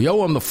 We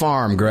owe them the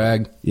farm,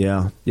 Greg.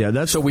 Yeah.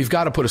 So we've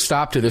got to put a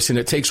stop to this, and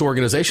it takes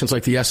organizations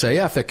like the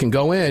SAF that can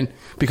go in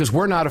because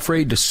we're not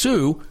afraid to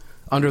sue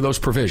under those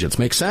provisions.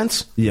 Make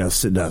sense?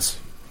 Yes, it does.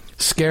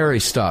 Scary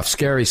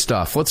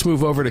stuff. Let's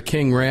move over to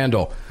King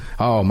Randall.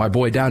 Oh, my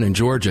boy down in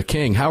Georgia.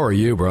 King, how are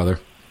you, brother?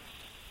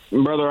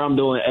 Brother, I'm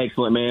doing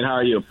excellent, man. How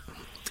are you?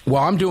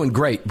 Well, I'm doing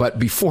great, but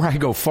before I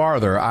go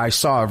farther, I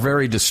saw a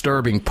very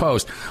disturbing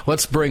post.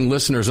 Let's bring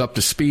listeners up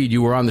to speed.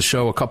 You were on the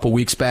show a couple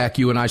weeks back.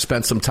 You and I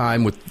spent some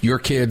time with your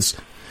kids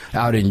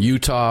out in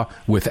Utah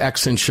with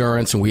X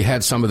Insurance, and we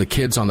had some of the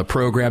kids on the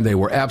program. They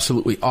were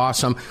absolutely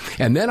awesome.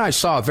 And then I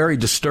saw a very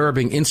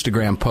disturbing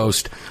Instagram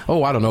post,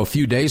 a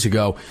few days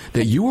ago,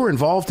 that you were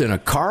involved in a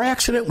car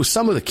accident with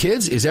some of the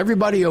kids. Is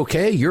everybody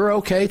okay? You're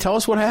okay? Tell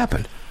us what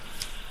happened.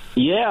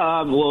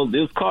 Yeah,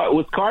 this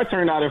car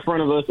turned out in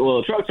front of us. Well,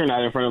 a truck turned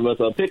out in front of us,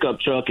 a pickup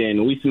truck,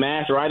 and we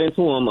smashed right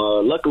into them.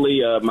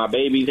 Luckily, my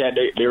babies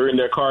they were in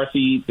their car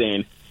seats,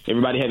 and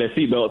everybody had their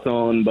seatbelts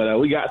on. But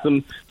we got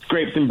some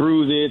scrapes and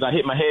bruises. I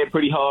hit my head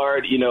pretty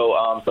hard,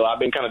 so I've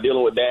been kind of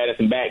dealing with that and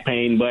some back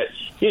pain. But,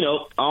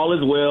 all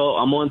is well.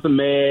 I'm on some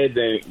meds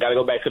and got to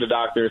go back to the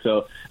doctor.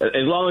 So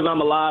as long as I'm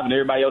alive and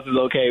everybody else is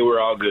okay, we're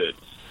all good.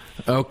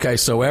 Okay,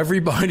 so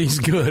everybody's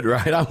good,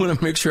 right? I want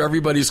to make sure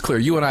everybody's clear.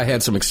 You and I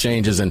had some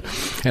exchanges, and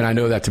I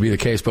know that to be the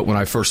case, but when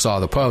I first saw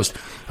the post,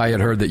 I had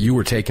heard that you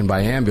were taken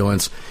by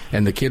ambulance,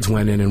 and the kids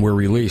went in and were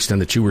released,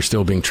 and that you were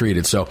still being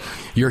treated. So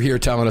you're here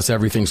telling us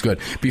everything's good.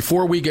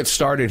 Before we get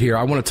started here,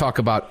 I want to talk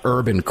about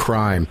urban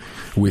crime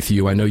with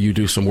you. I know you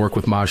do some work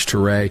with Maj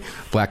Touré,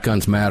 Black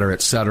Guns Matter,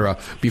 etc.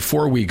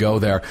 Before we go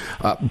there,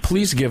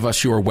 please give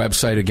us your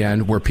website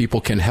again where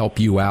people can help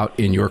you out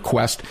in your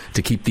quest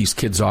to keep these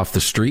kids off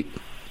the street.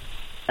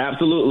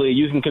 Absolutely.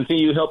 You can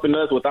continue helping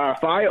us with our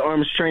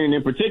firearms training,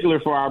 in particular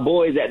for our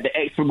boys at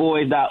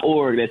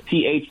thexforboys.org. That's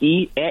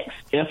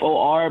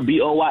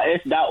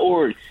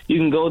THEXFORBOYS.org. You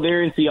can go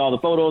there and see all the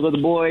photos of the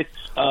boys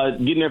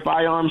getting their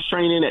firearms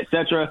training,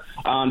 etc.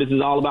 This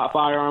is all about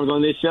firearms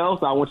on this show,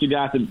 so I want you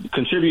guys to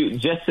contribute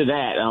just to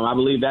that. I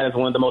believe that is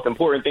one of the most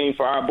important things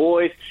for our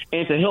boys.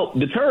 And to help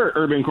deter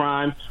urban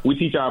crime, we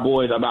teach our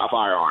boys about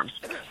firearms.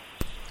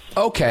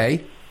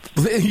 Okay.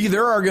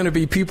 There are going to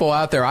be people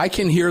out there. I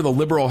can hear the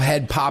liberal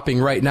head popping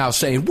right now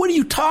saying, what are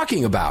you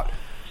talking about?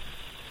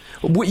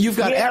 You've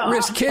got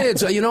at-risk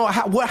kids.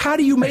 How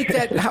do you make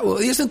that?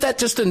 Isn't that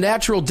just a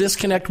natural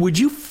disconnect? Would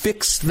you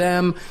fix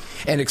them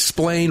and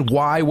explain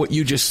why what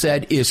you just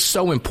said is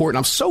so important?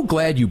 I'm so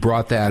glad you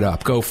brought that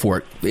up. Go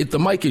for it. The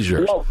mic is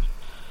yours. Well,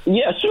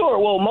 yeah, sure.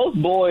 Well,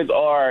 most boys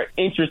are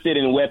interested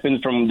in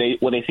weapons from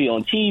what they see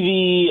on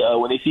TV,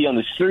 what they see on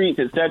the streets,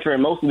 etc.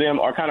 And most of them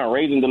are kind of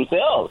raising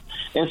themselves.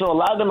 And so a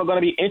lot of them are going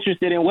to be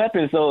interested in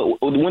weapons. So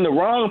when the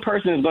wrong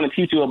person is going to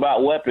teach you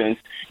about weapons,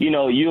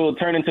 you'll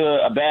turn into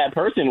a bad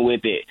person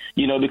with it,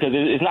 because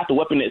it's not the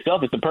weapon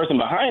itself, it's the person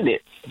behind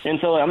it. And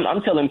so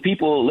I'm telling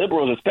people,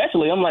 liberals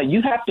especially, I'm like,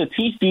 you have to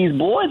teach these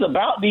boys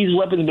about these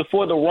weapons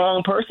before the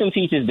wrong person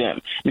teaches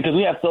them, because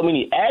we have so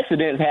many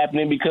accidents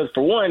happening because,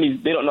 for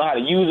one, they don't know how to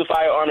use a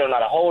firearm, they don't know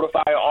how to hold a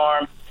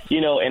firearm,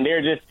 and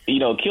they're just,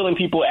 killing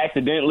people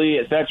accidentally,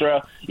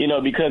 etc.,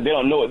 because they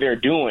don't know what they're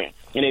doing.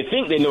 And they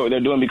think they know what they're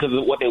doing because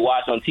of what they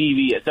watch on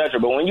TV, etc.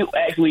 But when you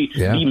actually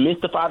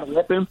demystify the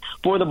weapon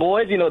for the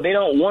boys, they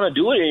don't want to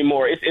do it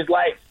anymore. It's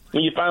like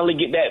when you finally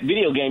get that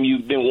video game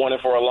you've been wanting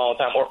for a long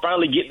time, or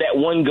finally get that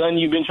one gun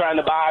you've been trying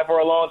to buy for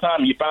a long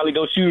time. You finally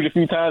go shoot it a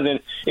few times, and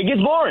it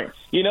gets boring.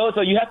 You know,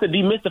 so you have to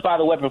demystify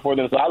the weapon for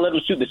them. So I let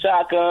them shoot the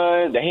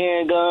shotguns, the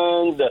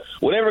handguns, the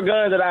whatever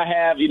guns that I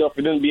have, you know,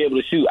 for them to be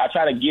able to shoot. I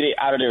try to get it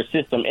out of their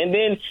system. And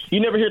then you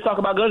never hear talk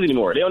about guns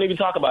anymore. They don't even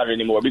talk about it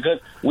anymore because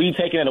we've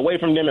taken it away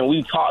from them and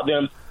we taught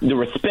them to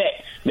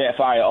respect that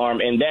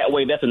firearm. And that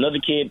way, that's another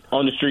kid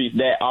on the streets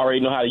that already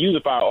know how to use a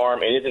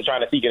firearm and isn't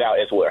trying to seek it out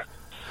elsewhere.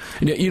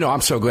 You know,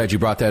 I'm so glad you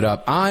brought that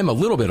up. I'm a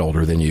little bit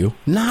older than you.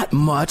 Not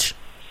much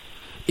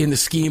in the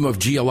scheme of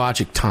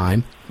geologic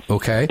time.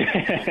 Okay,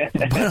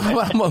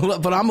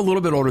 but I'm a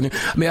little bit older than you.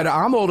 I mean,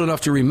 I'm old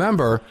enough to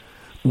remember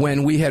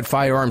when we had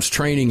firearms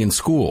training in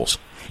schools.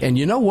 And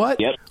you know what?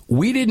 Yep.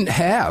 We didn't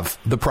have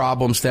the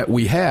problems that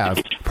we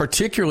have,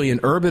 particularly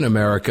in urban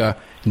America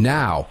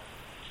now,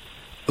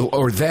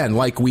 or then,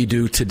 like we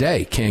do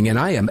today, King. And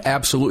I am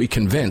absolutely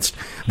convinced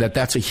that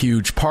that's a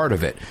huge part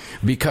of it,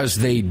 because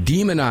they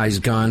demonize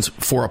guns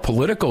for a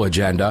political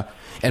agenda.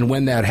 And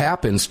when that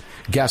happens,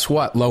 guess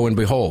what? Lo and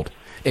behold,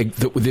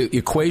 the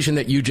equation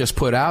that you just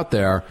put out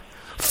there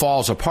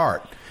falls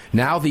apart.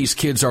 Now these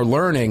kids are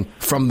learning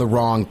from the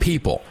wrong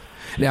people.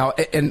 Now,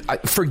 and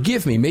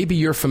forgive me, maybe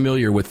you're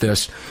familiar with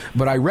this,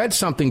 but I read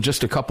something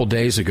just a couple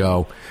days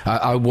ago.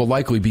 I will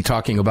likely be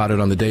talking about it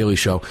on The Daily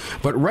Show.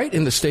 But right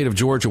in the state of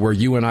Georgia, where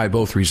you and I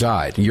both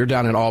reside, you're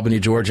down in Albany,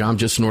 Georgia, I'm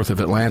just north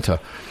of Atlanta,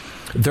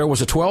 there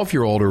was a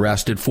 12-year-old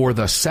arrested for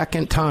the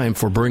second time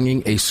for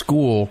bringing a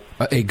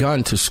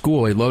gun to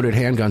school, a loaded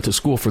handgun to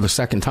school for the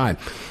second time.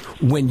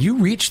 When you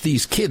reach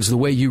these kids the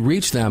way you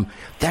reach them,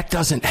 that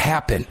doesn't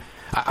happen.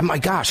 My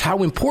gosh,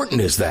 how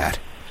important is that?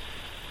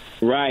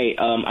 Right.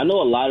 I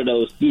know a lot of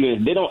those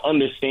students, they don't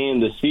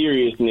understand the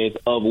seriousness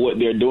of what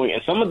they're doing.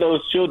 And some of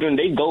those children,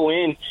 they go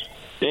in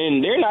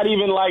and they're not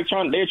even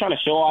they're trying to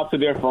show off to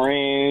their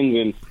friends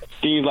and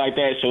things like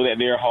that, show that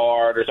they're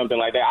hard or something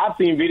like that. I've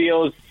seen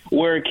videos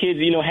where kids,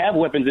 you know, have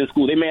weapons in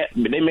school. They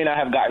may not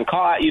have gotten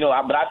caught, you know,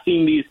 but I've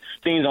seen these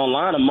things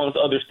online amongst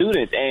other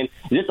students, and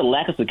just a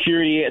lack of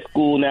security at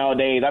school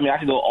nowadays. I mean, I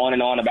could go on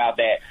and on about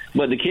that,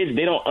 but the kids,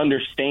 they don't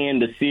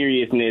understand the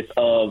seriousness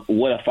of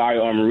what a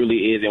firearm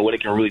really is and what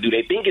it can really do.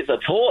 They think it's a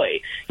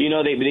toy. You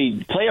know,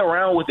 they play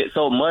around with it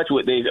so much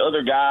with these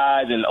other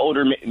guys and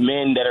older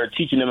men that are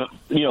teaching them,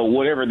 you know,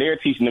 whatever they're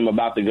teaching them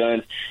about the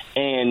guns,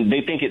 and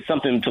they think it's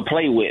something to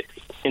play with.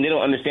 And they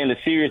don't understand the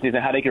seriousness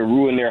and how they can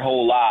ruin their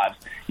whole lives,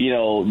 you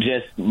know,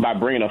 just by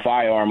bringing a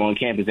firearm on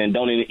campus and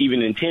don't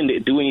even intend to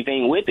do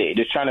anything with it,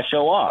 just trying to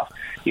show off,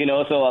 you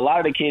know. So a lot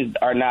of the kids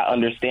are not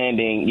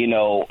understanding, you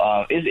know,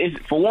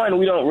 it's for one,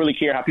 we don't really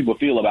care how people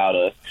feel about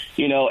us,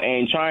 you know,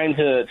 and trying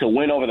to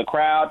win over the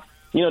crowd.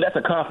 You know, that's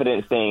a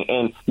confidence thing.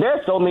 And there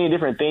are so many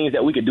different things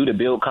that we could do to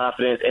build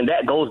confidence. And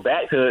that goes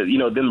back to, you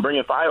know, them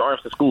bringing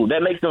firearms to school.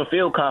 That makes them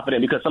feel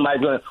confident because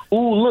somebody's going,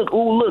 ooh,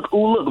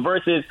 look,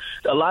 versus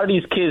a lot of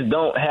these kids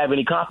don't have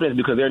any confidence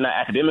because they're not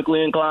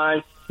academically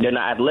inclined. They're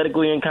not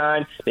athletically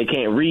inclined. They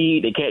can't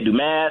read. They can't do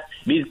math.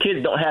 These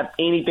kids don't have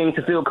anything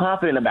to feel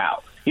confident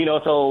about. You know,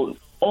 so,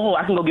 oh,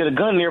 I can go get a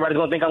gun and everybody's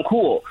going to think I'm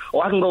cool.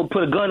 Or I can go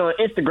put a gun on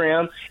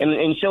Instagram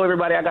and show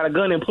everybody I got a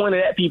gun and point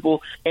it at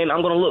people and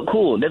I'm going to look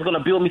cool. That's going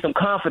to build me some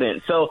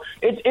confidence. So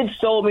it's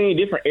so many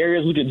different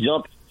areas we could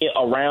jump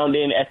around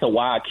in as to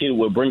why a kid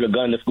would bring a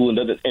gun to school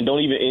and don't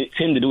even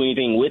intend to do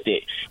anything with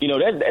it. You know,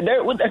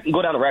 that can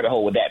go down the rabbit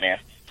hole with that, man.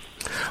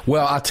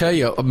 Well, I'll tell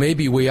you,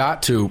 maybe we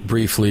ought to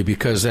briefly,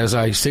 because as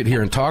I sit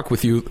here and talk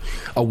with you,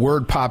 a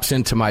word pops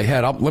into my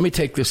head. Let me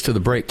take this to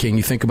the break, King.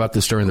 You think about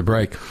this during the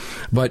break.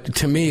 But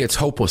to me, it's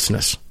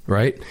hopelessness,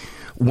 right?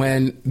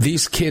 When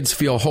these kids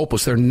feel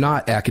hopeless, they're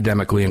not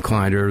academically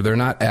inclined or they're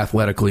not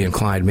athletically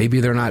inclined.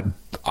 Maybe they're not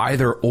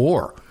either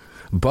or,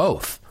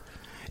 both.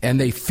 And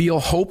they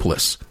feel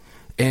hopeless.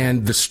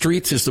 And the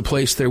streets is the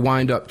place they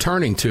wind up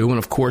turning to. And,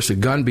 of course, a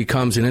gun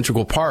becomes an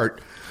integral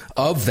part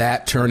of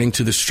that, turning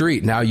to the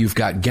street. Now you've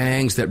got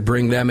gangs that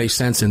bring them a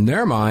sense in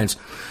their minds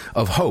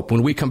of hope.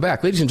 When we come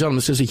back, ladies and gentlemen,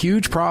 this is a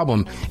huge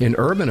problem in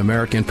urban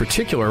America, in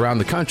particular around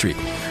the country.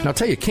 Now, I'll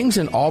tell you, King's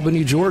in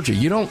Albany, Georgia.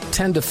 You don't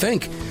tend to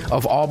think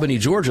of Albany,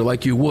 Georgia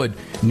like you would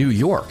New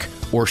York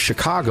or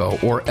Chicago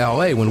or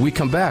L.A. When we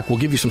come back, we'll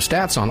give you some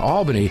stats on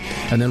Albany,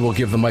 and then we'll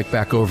give the mic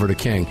back over to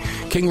King.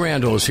 King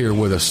Randall is here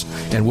with us,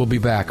 and we'll be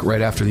back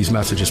right after these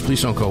messages.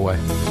 Please don't go away.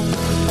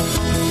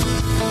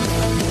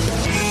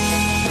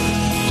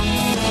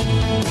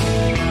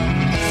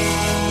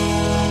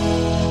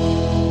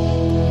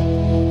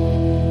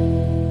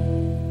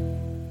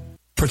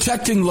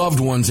 Protecting loved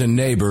ones and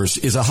neighbors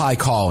is a high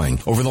calling.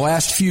 Over the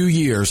last few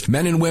years,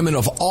 men and women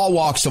of all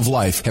walks of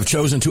life have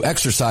chosen to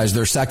exercise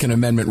their Second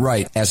Amendment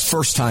right as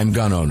first-time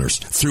gun owners.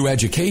 Through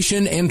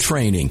education and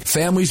training,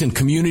 families and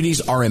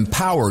communities are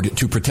empowered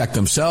to protect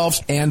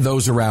themselves and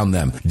those around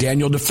them.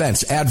 Daniel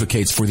Defense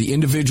advocates for the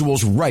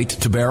individual's right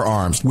to bear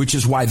arms, which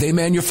is why they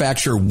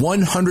manufacture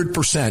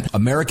 100%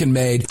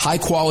 American-made,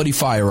 high-quality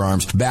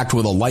firearms backed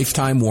with a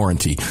lifetime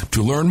warranty.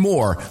 To learn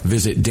more,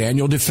 visit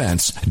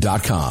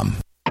DanielDefense.com.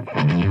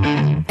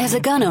 As a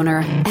gun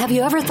owner, have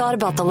you ever thought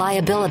about the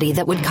liability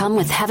that would come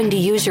with having to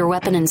use your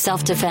weapon in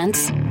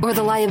self-defense? Or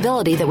the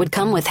liability that would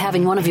come with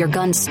having one of your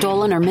guns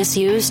stolen or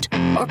misused?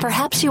 Or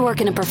perhaps you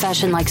work in a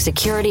profession like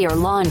security or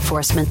law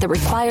enforcement that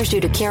requires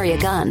you to carry a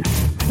gun.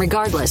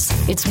 Regardless,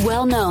 it's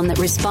well known that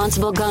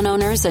responsible gun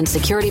owners and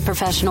security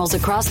professionals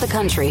across the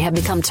country have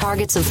become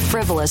targets of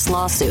frivolous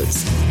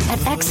lawsuits.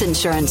 At X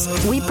Insurance,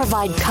 we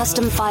provide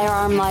custom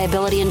firearm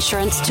liability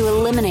insurance to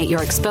eliminate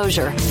your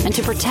exposure and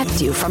to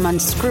protect you from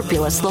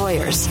unscrupulous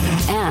lawyers.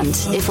 And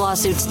if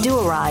lawsuits do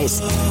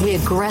arise, we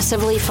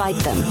aggressively fight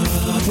them.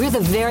 We're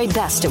the very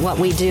best at what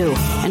we do,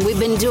 and we've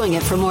been doing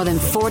it for more than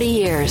 40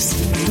 years.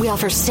 We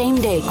offer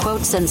same-day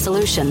quotes and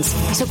solutions,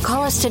 so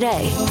call us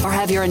today or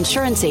have your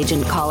insurance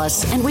agent call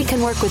us, and we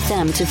can work with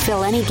them to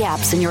fill any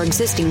gaps in your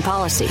existing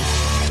policy.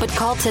 But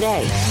call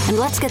today, and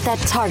let's get that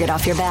target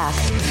off your back.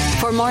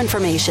 For more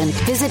information,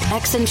 visit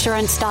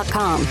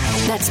xinsurance.com.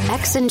 That's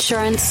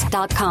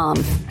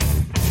xinsurance.com.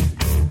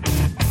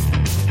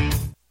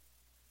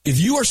 If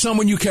you or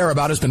someone you care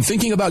about has been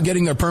thinking about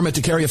getting their permit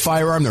to carry a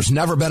firearm, there's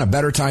never been a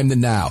better time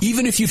than now.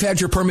 Even if you've had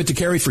your permit to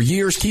carry for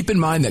years, keep in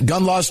mind that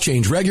gun laws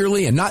change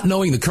regularly, and not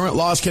knowing the current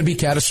laws can be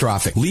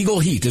catastrophic. Legal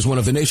Heat is one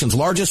of the nation's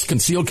largest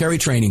concealed carry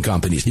training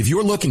companies. If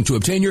you're looking to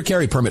obtain your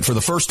carry permit for the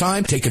first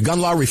time, take a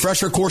gun law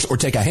refresher course or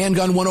take a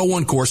handgun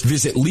 101 course,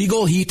 visit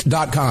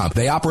LegalHeat.com.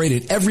 They operate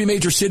in every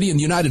major city in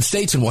the United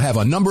States and will have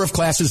a number of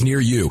classes near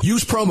you.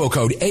 Use promo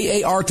code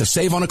AAR to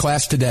save on a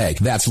class today.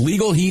 That's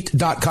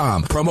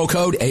LegalHeat.com. Promo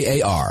code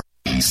AAR.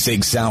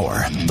 Sig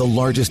Sauer, the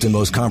largest and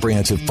most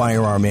comprehensive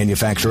firearm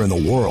manufacturer in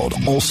the world,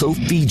 also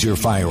feeds your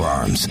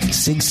firearms.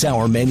 Sig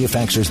Sauer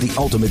manufactures the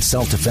ultimate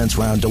self-defense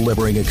round,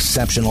 delivering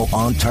exceptional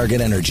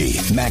on-target energy,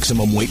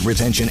 maximum weight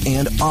retention,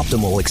 and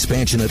optimal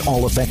expansion at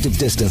all effective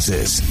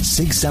distances.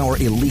 Sig Sauer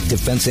Elite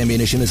Defense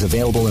ammunition is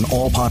available in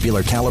all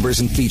popular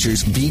calibers and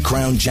features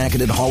V-Crown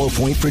jacketed hollow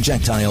point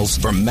projectiles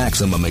for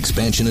maximum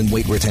expansion and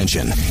weight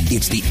retention.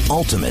 It's the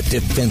ultimate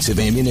defensive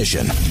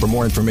ammunition. For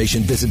more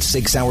information, visit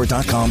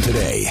SigSauer.com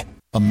today.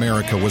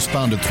 America was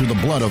founded through the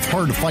blood of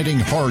hard-fighting,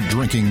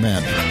 hard-drinking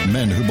men.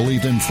 Men who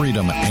believed in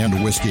freedom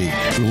and whiskey,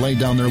 who laid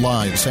down their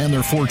lives and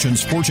their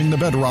fortunes forging the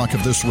bedrock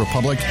of this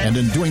republic, and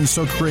in doing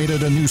so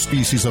created a new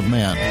species of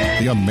man,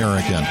 the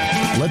American.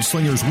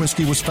 Leadslingers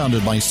Whiskey was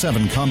founded by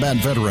 7 combat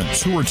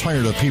veterans who were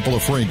tired of people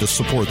afraid to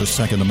support the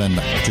Second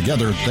Amendment.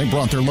 Together, they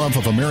brought their love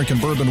of American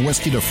bourbon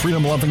whiskey to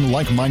freedom-loving,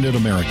 like-minded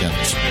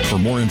Americans. For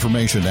more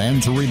information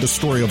and to read the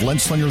story of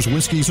Leadslingers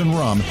Whiskeys and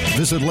Rum,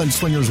 visit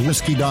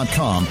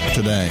leadslingerswhiskey.com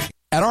today.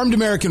 At Armed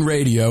American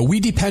Radio, we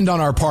depend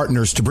on our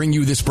partners to bring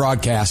you this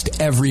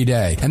broadcast every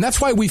day. And that's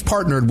why we've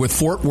partnered with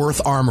Fort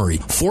Worth Armory.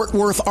 Fort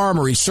Worth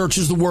Armory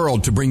searches the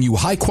world to bring you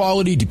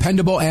high-quality,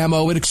 dependable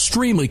ammo at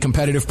extremely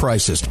competitive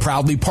prices.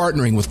 Proudly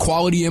partnering with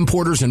quality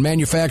importers and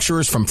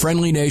manufacturers from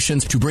friendly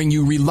nations to bring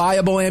you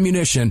reliable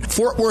ammunition,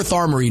 Fort Worth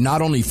Armory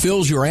not only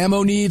fills your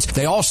ammo needs,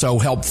 they also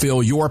help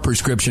fill your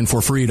prescription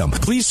for freedom.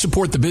 Please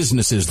support the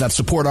businesses that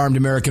support Armed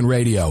American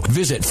Radio.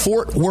 Visit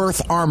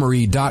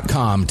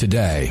FortWorthArmory.com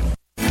today.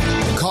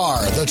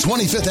 Car, the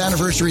 25th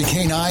anniversary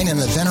K9 and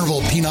the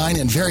venerable P9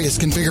 in various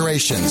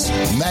configurations.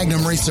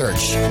 Magnum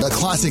Research, the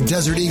classic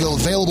Desert Eagle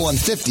available in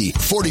 50,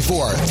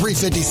 44,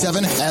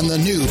 357, and the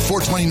new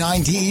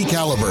 429 DE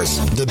calibers.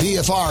 The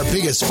BFR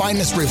biggest,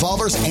 finest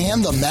revolvers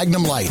and the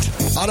Magnum Light.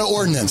 Auto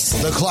Ordnance,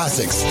 the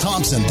classics.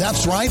 Thompson,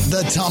 that's right,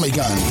 the Tommy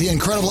gun, the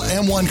incredible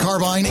M1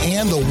 carbine,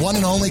 and the one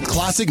and only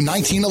classic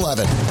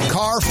 1911.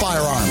 Car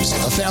Firearms,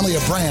 a family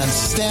of brands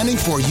standing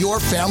for your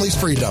family's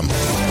freedom.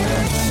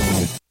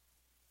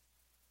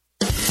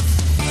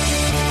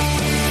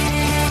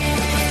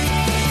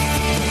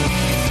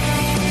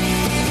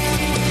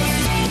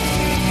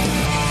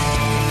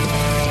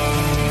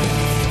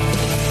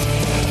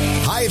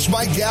 It's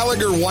Mike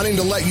Gallagher wanting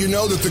to let you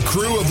know that the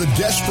crew of the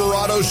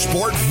Desperado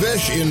Sport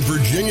Fish in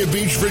Virginia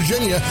Beach,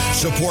 Virginia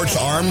supports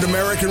Armed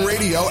American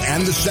Radio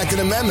and the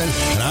Second Amendment,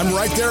 and I'm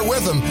right there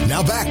with them.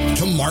 Now back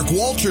to Mark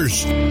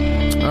Walters. All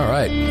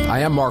right. I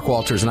am Mark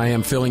Walters, and I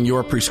am filling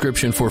your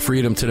prescription for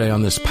freedom today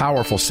on this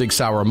powerful Sig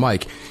Sauer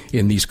mic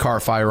in these Car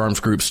Firearms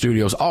Group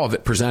studios, all of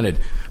it presented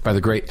by the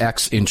great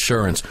X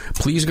Insurance.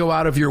 Please go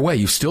out of your way.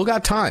 You've still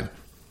got time.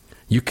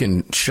 You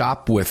can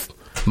shop with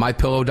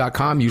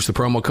MyPillow.com, use the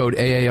promo code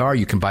AAR.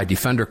 You can buy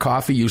Defender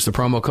Coffee, use the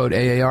promo code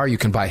AAR. You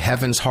can buy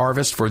Heaven's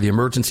Harvest for the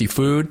emergency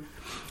food.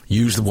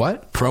 Use the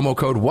what? Promo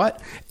code what?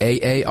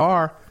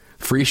 AAR.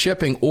 Free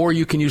shipping. Or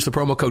you can use the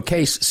promo code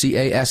CASE,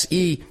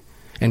 C-A-S-E.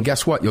 And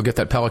guess what? You'll get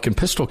that Pelican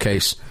pistol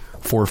case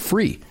for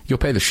free. You'll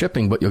pay the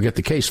shipping, but you'll get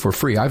the case for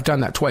free. I've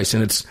done that twice,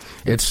 and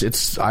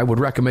it's. I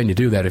would recommend you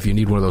do that if you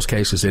need one of those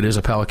cases. It is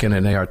a Pelican,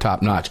 and they are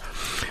top notch.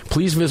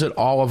 Please visit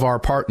all of our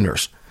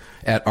partners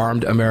at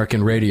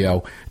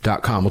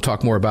ArmedAmericanRadio.com. We'll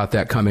talk more about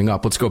that coming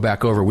up. Let's go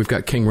back over. We've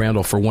got King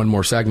Randall for one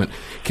more segment.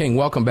 King,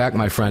 welcome back,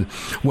 my friend.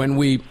 When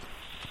we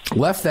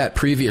left that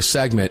previous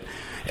segment,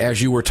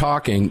 as you were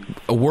talking,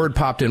 a word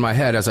popped in my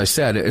head. As I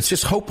said, it's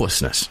just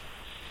hopelessness.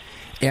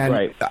 And,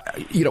 right.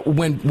 You know,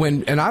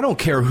 when and I don't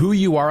care who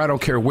you are, I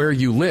don't care where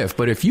you live,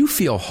 but if you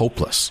feel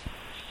hopeless,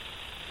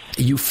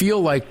 you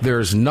feel like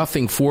there's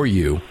nothing for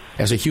you,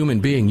 as a human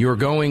being. You're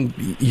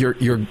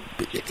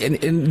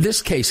in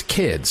this case,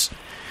 kids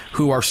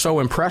who are so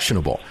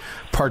impressionable,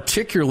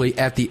 particularly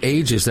at the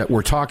ages that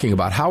we're talking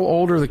about. How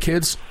old are the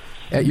kids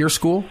at your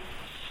school?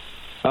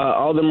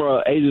 All of them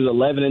are ages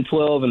 11 and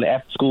 12, and the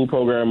after-school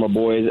program are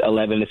boys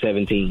 11 to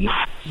 17.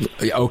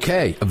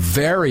 Okay,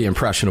 very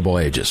impressionable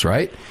ages,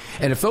 right?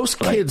 And if those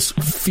kids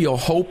feel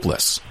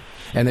hopeless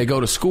and they go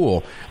to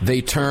school,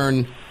 they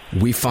turn,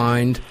 we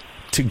find,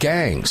 to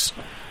gangs.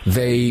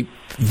 They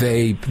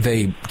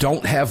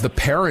don't have the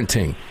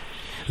parenting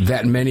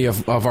that many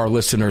of our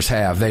listeners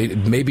have.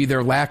 Maybe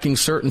they're lacking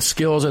certain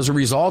skills as a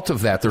result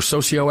of that. There's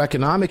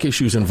socioeconomic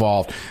issues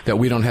involved that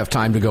we don't have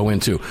time to go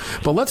into.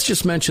 But let's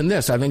just mention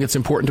this. I think it's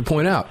important to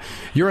point out.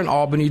 You're in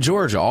Albany,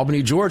 Georgia.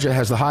 Albany, Georgia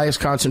has the highest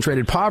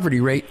concentrated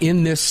poverty rate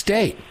in this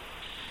state.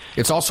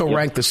 It's also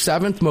ranked the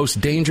 7th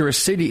most dangerous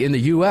city in the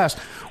U.S.,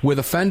 with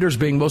offenders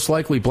being most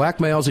likely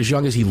black males as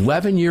young as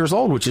 11 years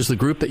old, which is the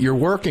group that you're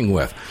working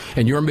with.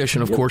 And your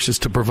mission, of course, is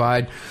to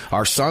provide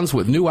our sons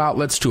with new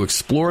outlets to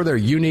explore their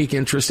unique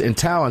interests and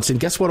talents. And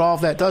guess what all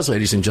of that does,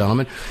 ladies and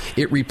gentlemen?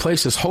 It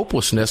replaces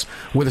hopelessness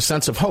with a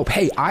sense of hope.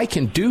 Hey, I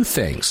can do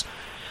things.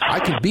 I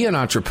can be an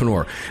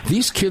entrepreneur.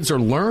 These kids are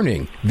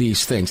learning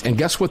these things. And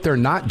guess what they're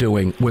not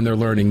doing when they're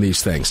learning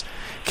these things?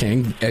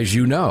 King, as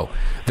you know,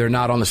 they're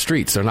not on the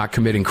streets. They're not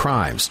committing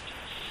crimes.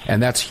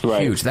 And that's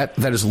huge. That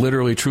is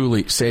literally,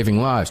 truly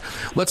saving lives.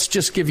 Let's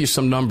just give you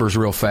some numbers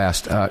real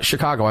fast.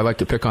 Chicago, I like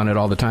to pick on it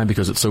all the time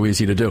because it's so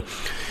easy to do.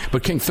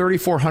 But, King,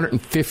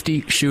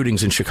 3,450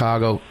 shootings in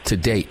Chicago to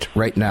date,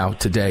 right now,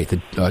 today,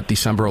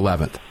 December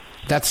 11th.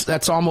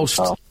 That's almost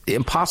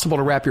impossible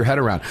to wrap your head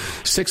around.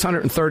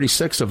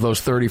 636 of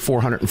those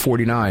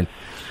 3,449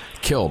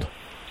 killed.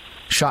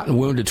 Shot and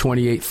wounded,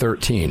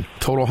 2813.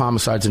 Total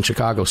homicides in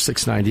Chicago,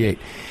 698.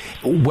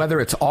 Whether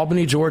it's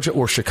Albany, Georgia,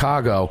 or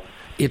Chicago,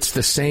 it's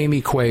the same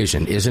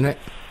equation, isn't it?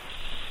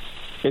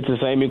 It's the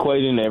same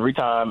equation every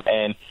time,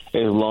 and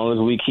as long as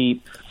we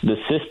keep the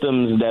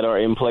systems that are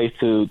in place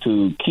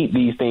to keep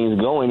these things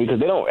going, because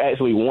they don't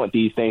actually want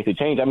these things to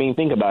change. I mean,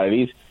 think about it.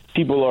 These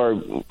people are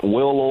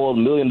well-oiled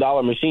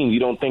million-dollar machines. You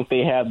don't think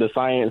they have the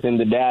science and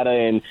the data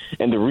and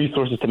the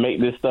resources to make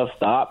this stuff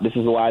stop. This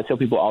is why I tell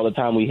people all the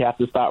time we have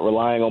to stop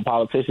relying on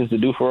politicians to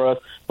do for us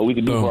what we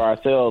can do for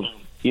ourselves.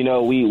 You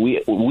know,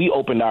 we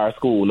opened our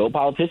school. No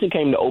politician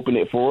came to open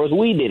it for us.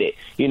 We did it.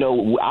 You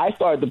know, I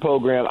started the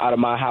program out of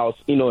my house,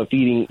 you know,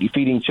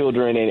 feeding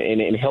children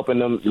and helping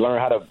them learn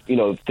how to, you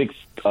know, fix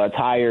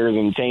tires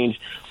and change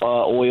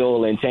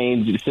oil and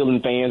change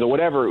ceiling fans or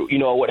whatever, you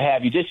know, what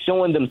have you. Just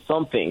showing them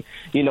something.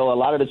 You know, a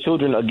lot of the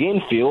children,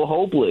 again, feel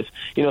hopeless.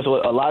 You know,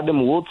 so a lot of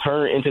them will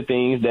turn into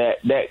things that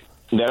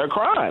are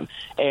crime.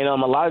 And a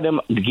lot of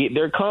them get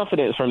their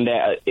confidence from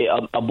that.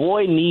 A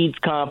boy needs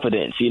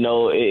confidence. You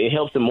know, it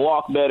helps them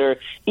walk better.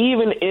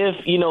 Even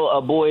if, you know,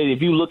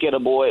 if you look at a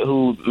boy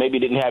who maybe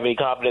didn't have any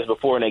confidence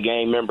before and a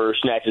gang member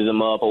snatches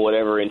him up or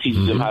whatever and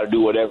teaches him how to do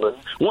whatever,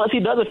 once he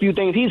does a few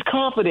things, he's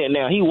confident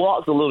now. He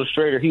walks a little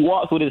straighter. He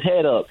walks with his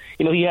head up.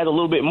 You know, he has a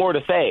little bit more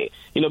to say,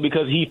 you know,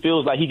 because he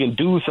feels like he can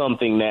do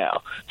something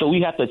now. So we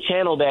have to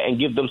channel that and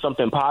give them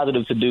something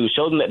positive to do,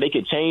 show them that they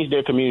could change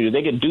their community.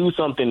 They could do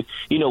something,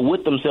 you know,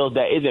 with themselves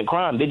that isn't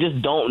crime. They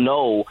just don't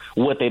know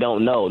what they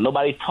don't know.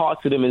 Nobody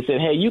talked to them and said,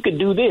 hey, you could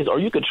do this, or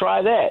you could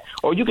try that,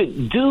 or you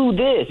could do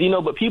this, you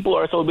know, but people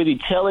are so busy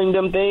telling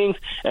them things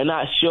and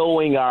not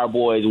showing our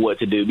boys what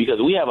to do, because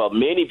we have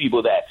many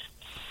people that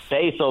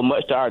say so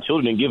much to our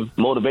children and give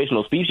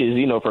motivational speeches,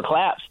 you know, for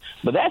claps.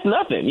 But that's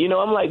nothing. You know,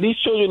 I'm like, these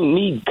children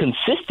need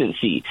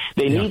consistency.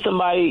 They need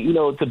somebody, you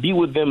know, to be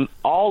with them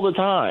all the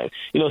time.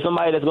 You know,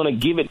 somebody that's going to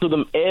give it to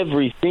them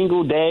every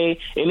single day.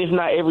 And if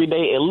not every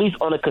day, at least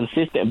on a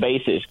consistent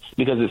basis,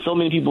 because so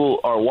many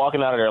people are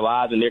walking out of their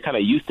lives and they're kind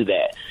of used to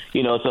that.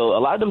 You know, so a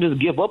lot of them just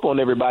give up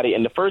on everybody.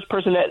 And the first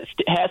person that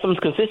has some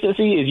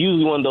consistency is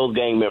usually one of those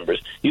gang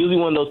members, usually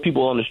one of those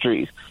people on the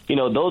streets. You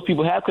know, those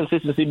people have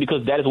consistency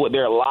because that is what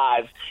their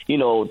lives, you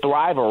know,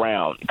 thrive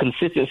around,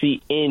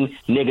 consistency in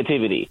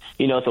negativity.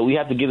 You know, so we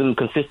have to give them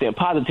consistent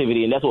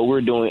positivity, and that's what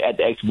we're doing at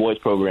the X-Boys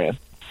program.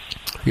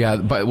 Yeah,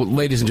 but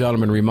ladies and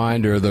gentlemen,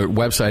 reminder, the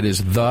website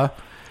is the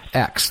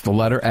X, the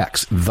letter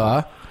X,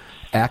 the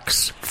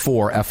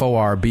X4,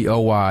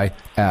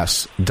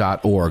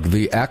 FORBOYS.org,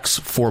 the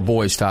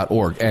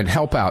X4boys.org, and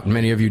help out.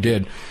 Many of you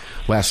did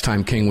last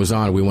time King was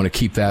on. We want to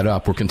keep that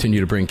up. We'll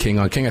continue to bring King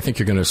on. King, I think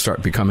you're going to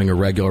start becoming a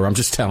regular. I'm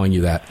just telling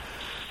you that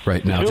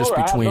right now, sure,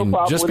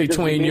 just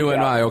between you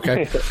and I,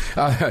 okay?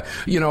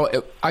 You know,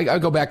 I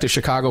go back to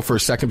Chicago for a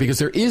second because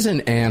there is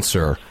an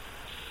answer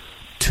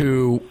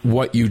to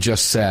what you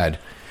just said,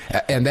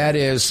 and that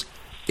is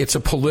it's a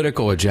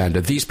political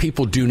agenda. These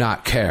people do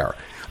not care.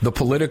 The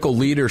political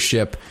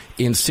leadership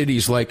in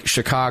cities like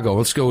Chicago,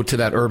 let's go to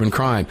that urban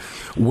crime,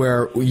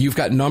 where you've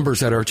got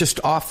numbers that are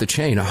just off the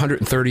chain,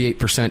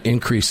 138%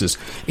 increases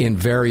in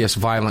various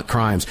violent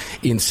crimes.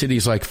 In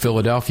cities like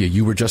Philadelphia,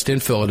 you were just in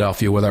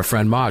Philadelphia with our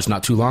friend Maj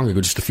not too long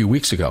ago, just a few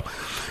weeks ago.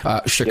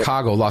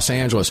 Chicago, Los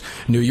Angeles,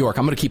 New York.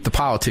 I'm going to keep the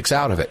politics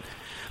out of it.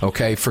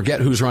 Okay,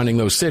 forget who's running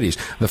those cities.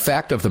 The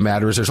fact of the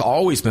matter is there's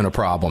always been a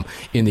problem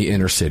in the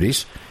inner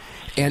cities,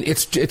 and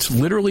it's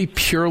literally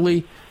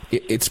purely,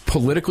 it's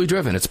politically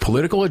driven. It's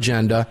political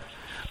agenda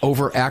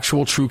over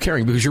actual true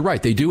caring, because you're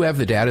right. They do have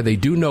the data. They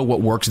do know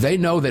what works. They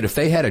know that if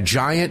they had a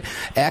giant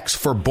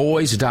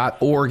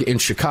xforboys.org in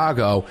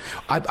Chicago,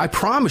 I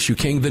promise you,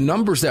 King, the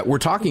numbers that we're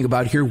talking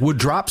about here would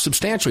drop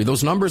substantially.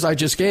 Those numbers I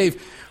just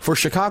gave for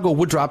Chicago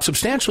would drop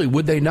substantially,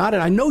 would they not?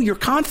 And I know you're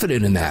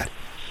confident in that.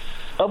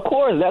 Of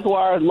course. That's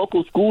why our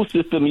local school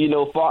system,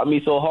 fought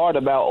me so hard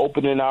about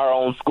opening our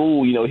own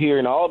school, here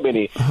in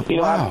Albany.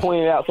 Wow. I've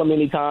pointed out so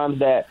many times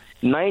that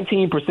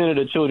 19% of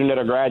the children that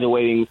are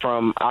graduating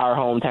from our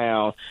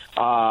hometown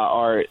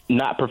are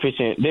not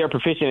proficient. They're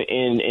proficient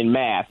in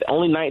math.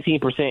 Only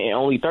 19% and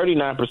only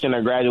 39%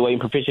 are graduating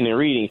proficient in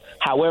reading.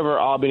 However,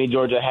 Albany,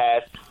 Georgia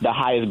has the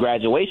highest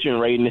graduation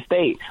rate in the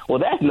state. Well,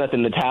 that's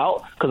nothing to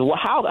tout, because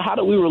how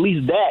do we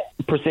release that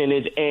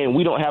percentage and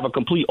we don't have a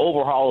complete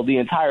overhaul of the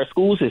entire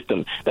school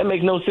system? That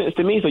makes no sense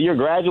to me. So you're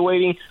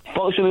graduating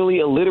functionally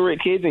illiterate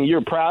kids and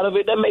you're proud of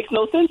it? That makes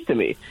no sense to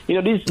me.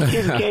 These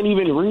kids can't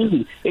even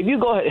read. If you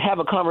go have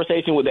a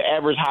conversation with the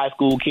average high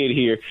school kid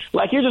here,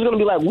 you're just going to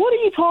be like, what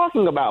are you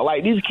talking about?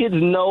 These kids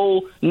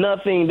know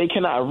nothing. They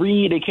cannot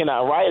read. They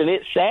cannot write. And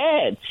it's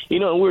sad.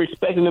 And we're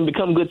expecting them to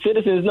become good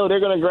citizens. No,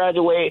 they're going to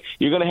graduate.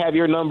 You're going to have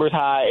your numbers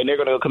high and they're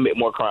going to commit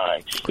more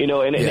crime.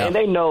 And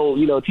they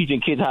know,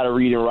 teaching kids how to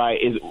read and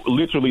write is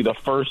literally the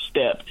first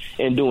step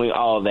in doing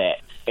all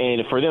that.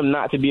 And for them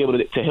not to be able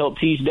to help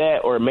teach that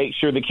or make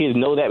sure the kids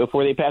know that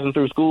before they pass them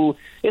through school,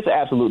 it's an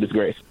absolute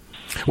disgrace.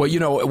 Well,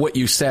 what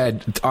you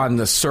said on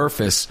the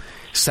surface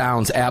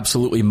sounds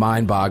absolutely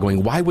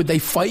mind-boggling. Why would they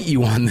fight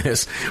you on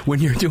this when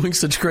you're doing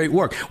such great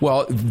work?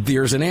 Well,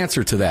 there's an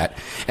answer to that,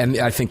 and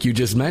I think you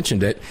just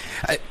mentioned it.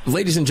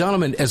 Ladies and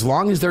gentlemen, as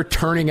long as they're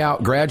turning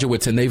out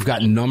graduates and they've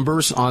got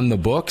numbers on the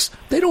books,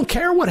 they don't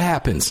care what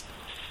happens.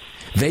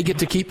 They get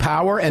to keep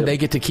power, and they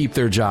get to keep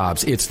their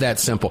jobs. It's that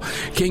simple.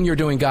 King, you're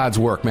doing God's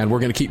work, man. We're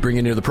going to keep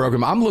bringing you to the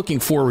program. I'm looking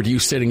forward to you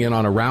sitting in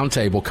on a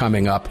roundtable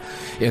coming up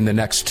in the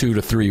next 2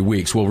 to 3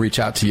 weeks. We'll reach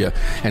out to you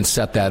and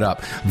set that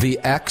up. The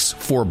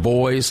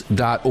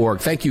xforboys.org.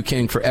 Thank you,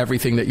 King, for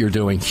everything that you're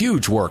doing.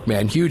 Huge work,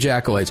 man. Huge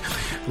accolades.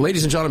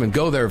 Ladies and gentlemen,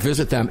 go there,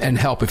 visit them, and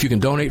help. If you can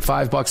donate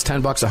 $5,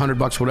 $10,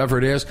 $100, whatever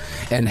it is,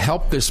 and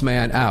help this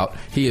man out.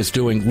 He is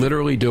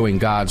literally doing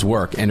God's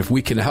work. And if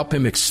we can help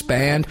him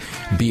expand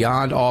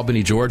beyond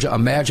Albany, Georgia,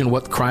 imagine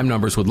what crime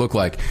numbers would look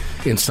like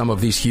in some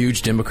of these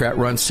huge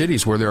Democrat-run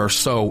cities where there are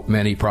so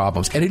many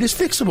problems. And it is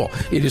fixable.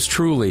 It is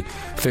truly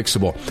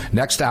fixable.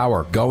 Next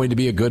hour, going to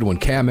be a good one.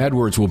 Cam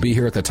Edwards will be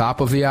here at the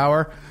top of the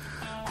hour.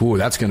 Ooh,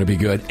 that's going to be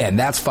good. And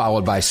that's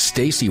followed by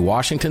Stacey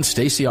Washington.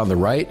 Stacey on the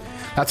right.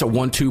 That's a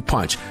 1-2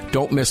 punch.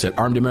 Don't miss it.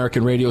 Armed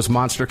American Radio's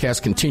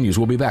Monstercast continues.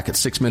 We'll be back at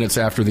 6 minutes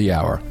after the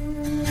hour.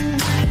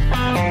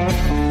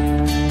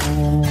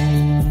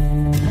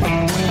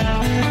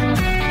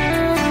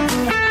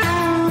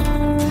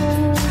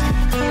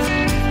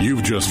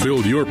 You've just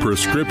filled your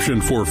prescription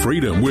for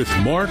freedom with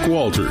Mark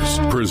Walters,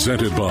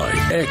 presented by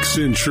X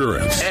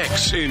Insurance.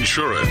 X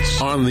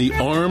Insurance on the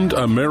Armed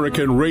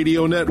American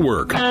Radio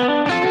Network.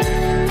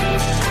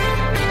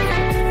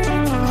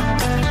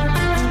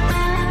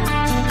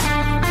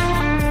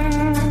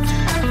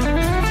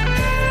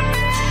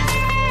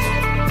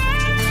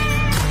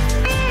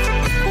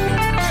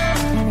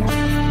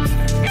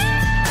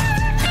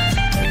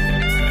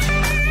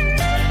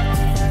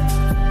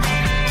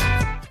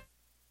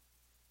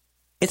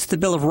 It's the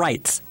Bill of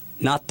Rights,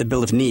 not the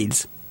Bill of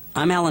Needs.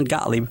 I'm Alan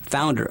Gottlieb,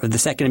 founder of the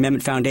Second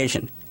Amendment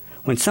Foundation.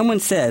 When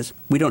someone says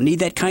we don't need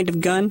that kind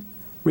of gun,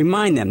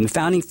 remind them the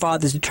Founding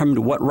Fathers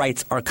determined what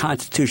rights our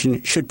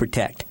Constitution should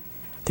protect.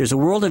 There's a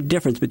world of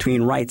difference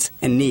between rights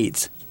and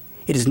needs.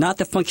 It is not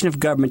the function of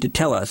government to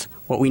tell us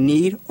what we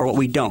need or what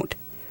we don't.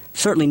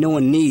 Certainly no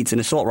one needs an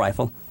assault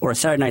rifle or a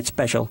Saturday night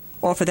special,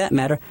 or for that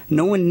matter,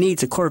 no one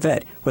needs a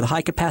Corvette with a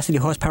high-capacity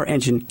horsepower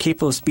engine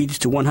capable of speeds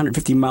to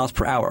 150 miles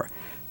per hour.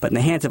 But in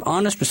the hands of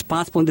honest,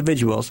 responsible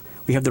individuals,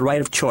 we have the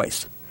right of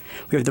choice.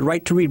 We have the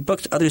right to read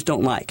books others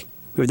don't like.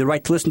 We have the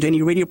right to listen to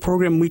any radio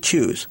program we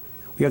choose.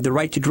 We have the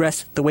right to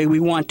dress the way we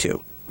want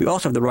to. We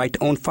also have the right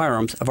to own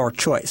firearms of our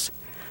choice.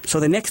 So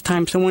the next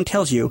time someone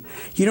tells you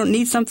you don't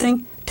need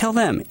something, tell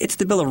them it's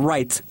the Bill of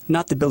Rights,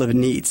 not the Bill of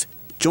Needs.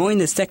 Join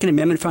the Second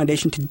Amendment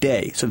Foundation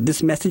today so that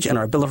this message and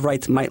our Bill of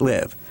Rights might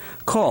live.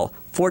 Call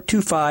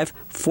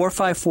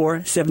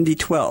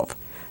 425-454-7012.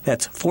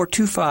 That's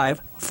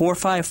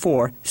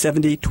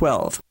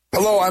 425-454-7012.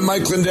 Hello, I'm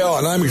Mike Lindell,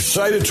 and I'm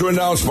excited to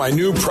announce my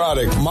new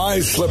product, My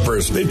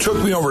Slippers. They took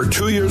me over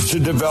 2 years to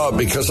develop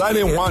because I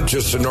didn't want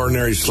just an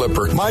ordinary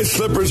slipper. My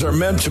slippers are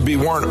meant to be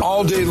worn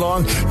all day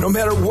long, no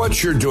matter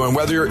what you're doing,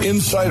 whether you're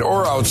inside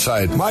or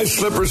outside. My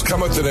slippers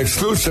come with an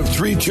exclusive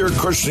 3-tier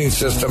cushioning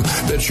system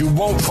that you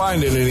won't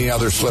find in any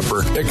other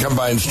slipper. It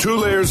combines 2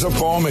 layers of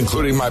foam,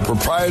 including my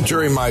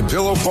proprietary My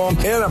Pillow foam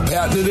and a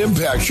patented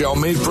impact gel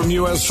made from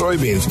U.S.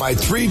 soybeans. My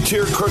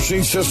 3-tier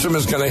cushioning system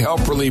is going to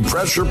help relieve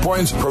pressure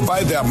points,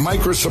 provide that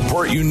micro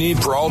support you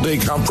need for all-day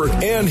comfort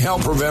and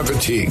help prevent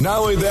fatigue. Not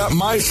only that,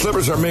 my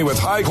slippers are made with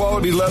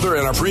high-quality leather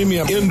and a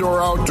premium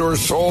indoor-outdoor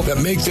sole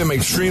that make them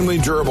extremely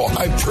durable.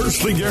 I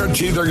personally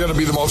guarantee they're going to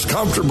be the most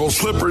comfortable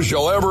slippers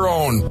you'll ever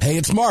own. Hey,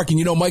 it's Mark, and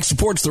you know Mike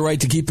supports the right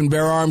to keep and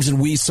bear arms, and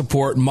we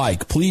support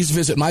Mike. Please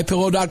visit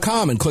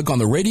MyPillow.com and click on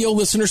the radio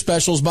listener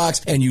specials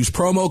box and use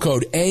promo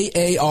code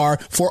AAR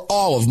for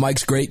all of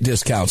Mike's great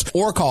discounts.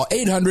 Or call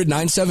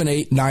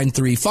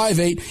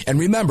 800-978-9358, and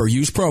remember,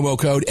 use promo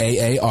code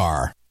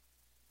AAR.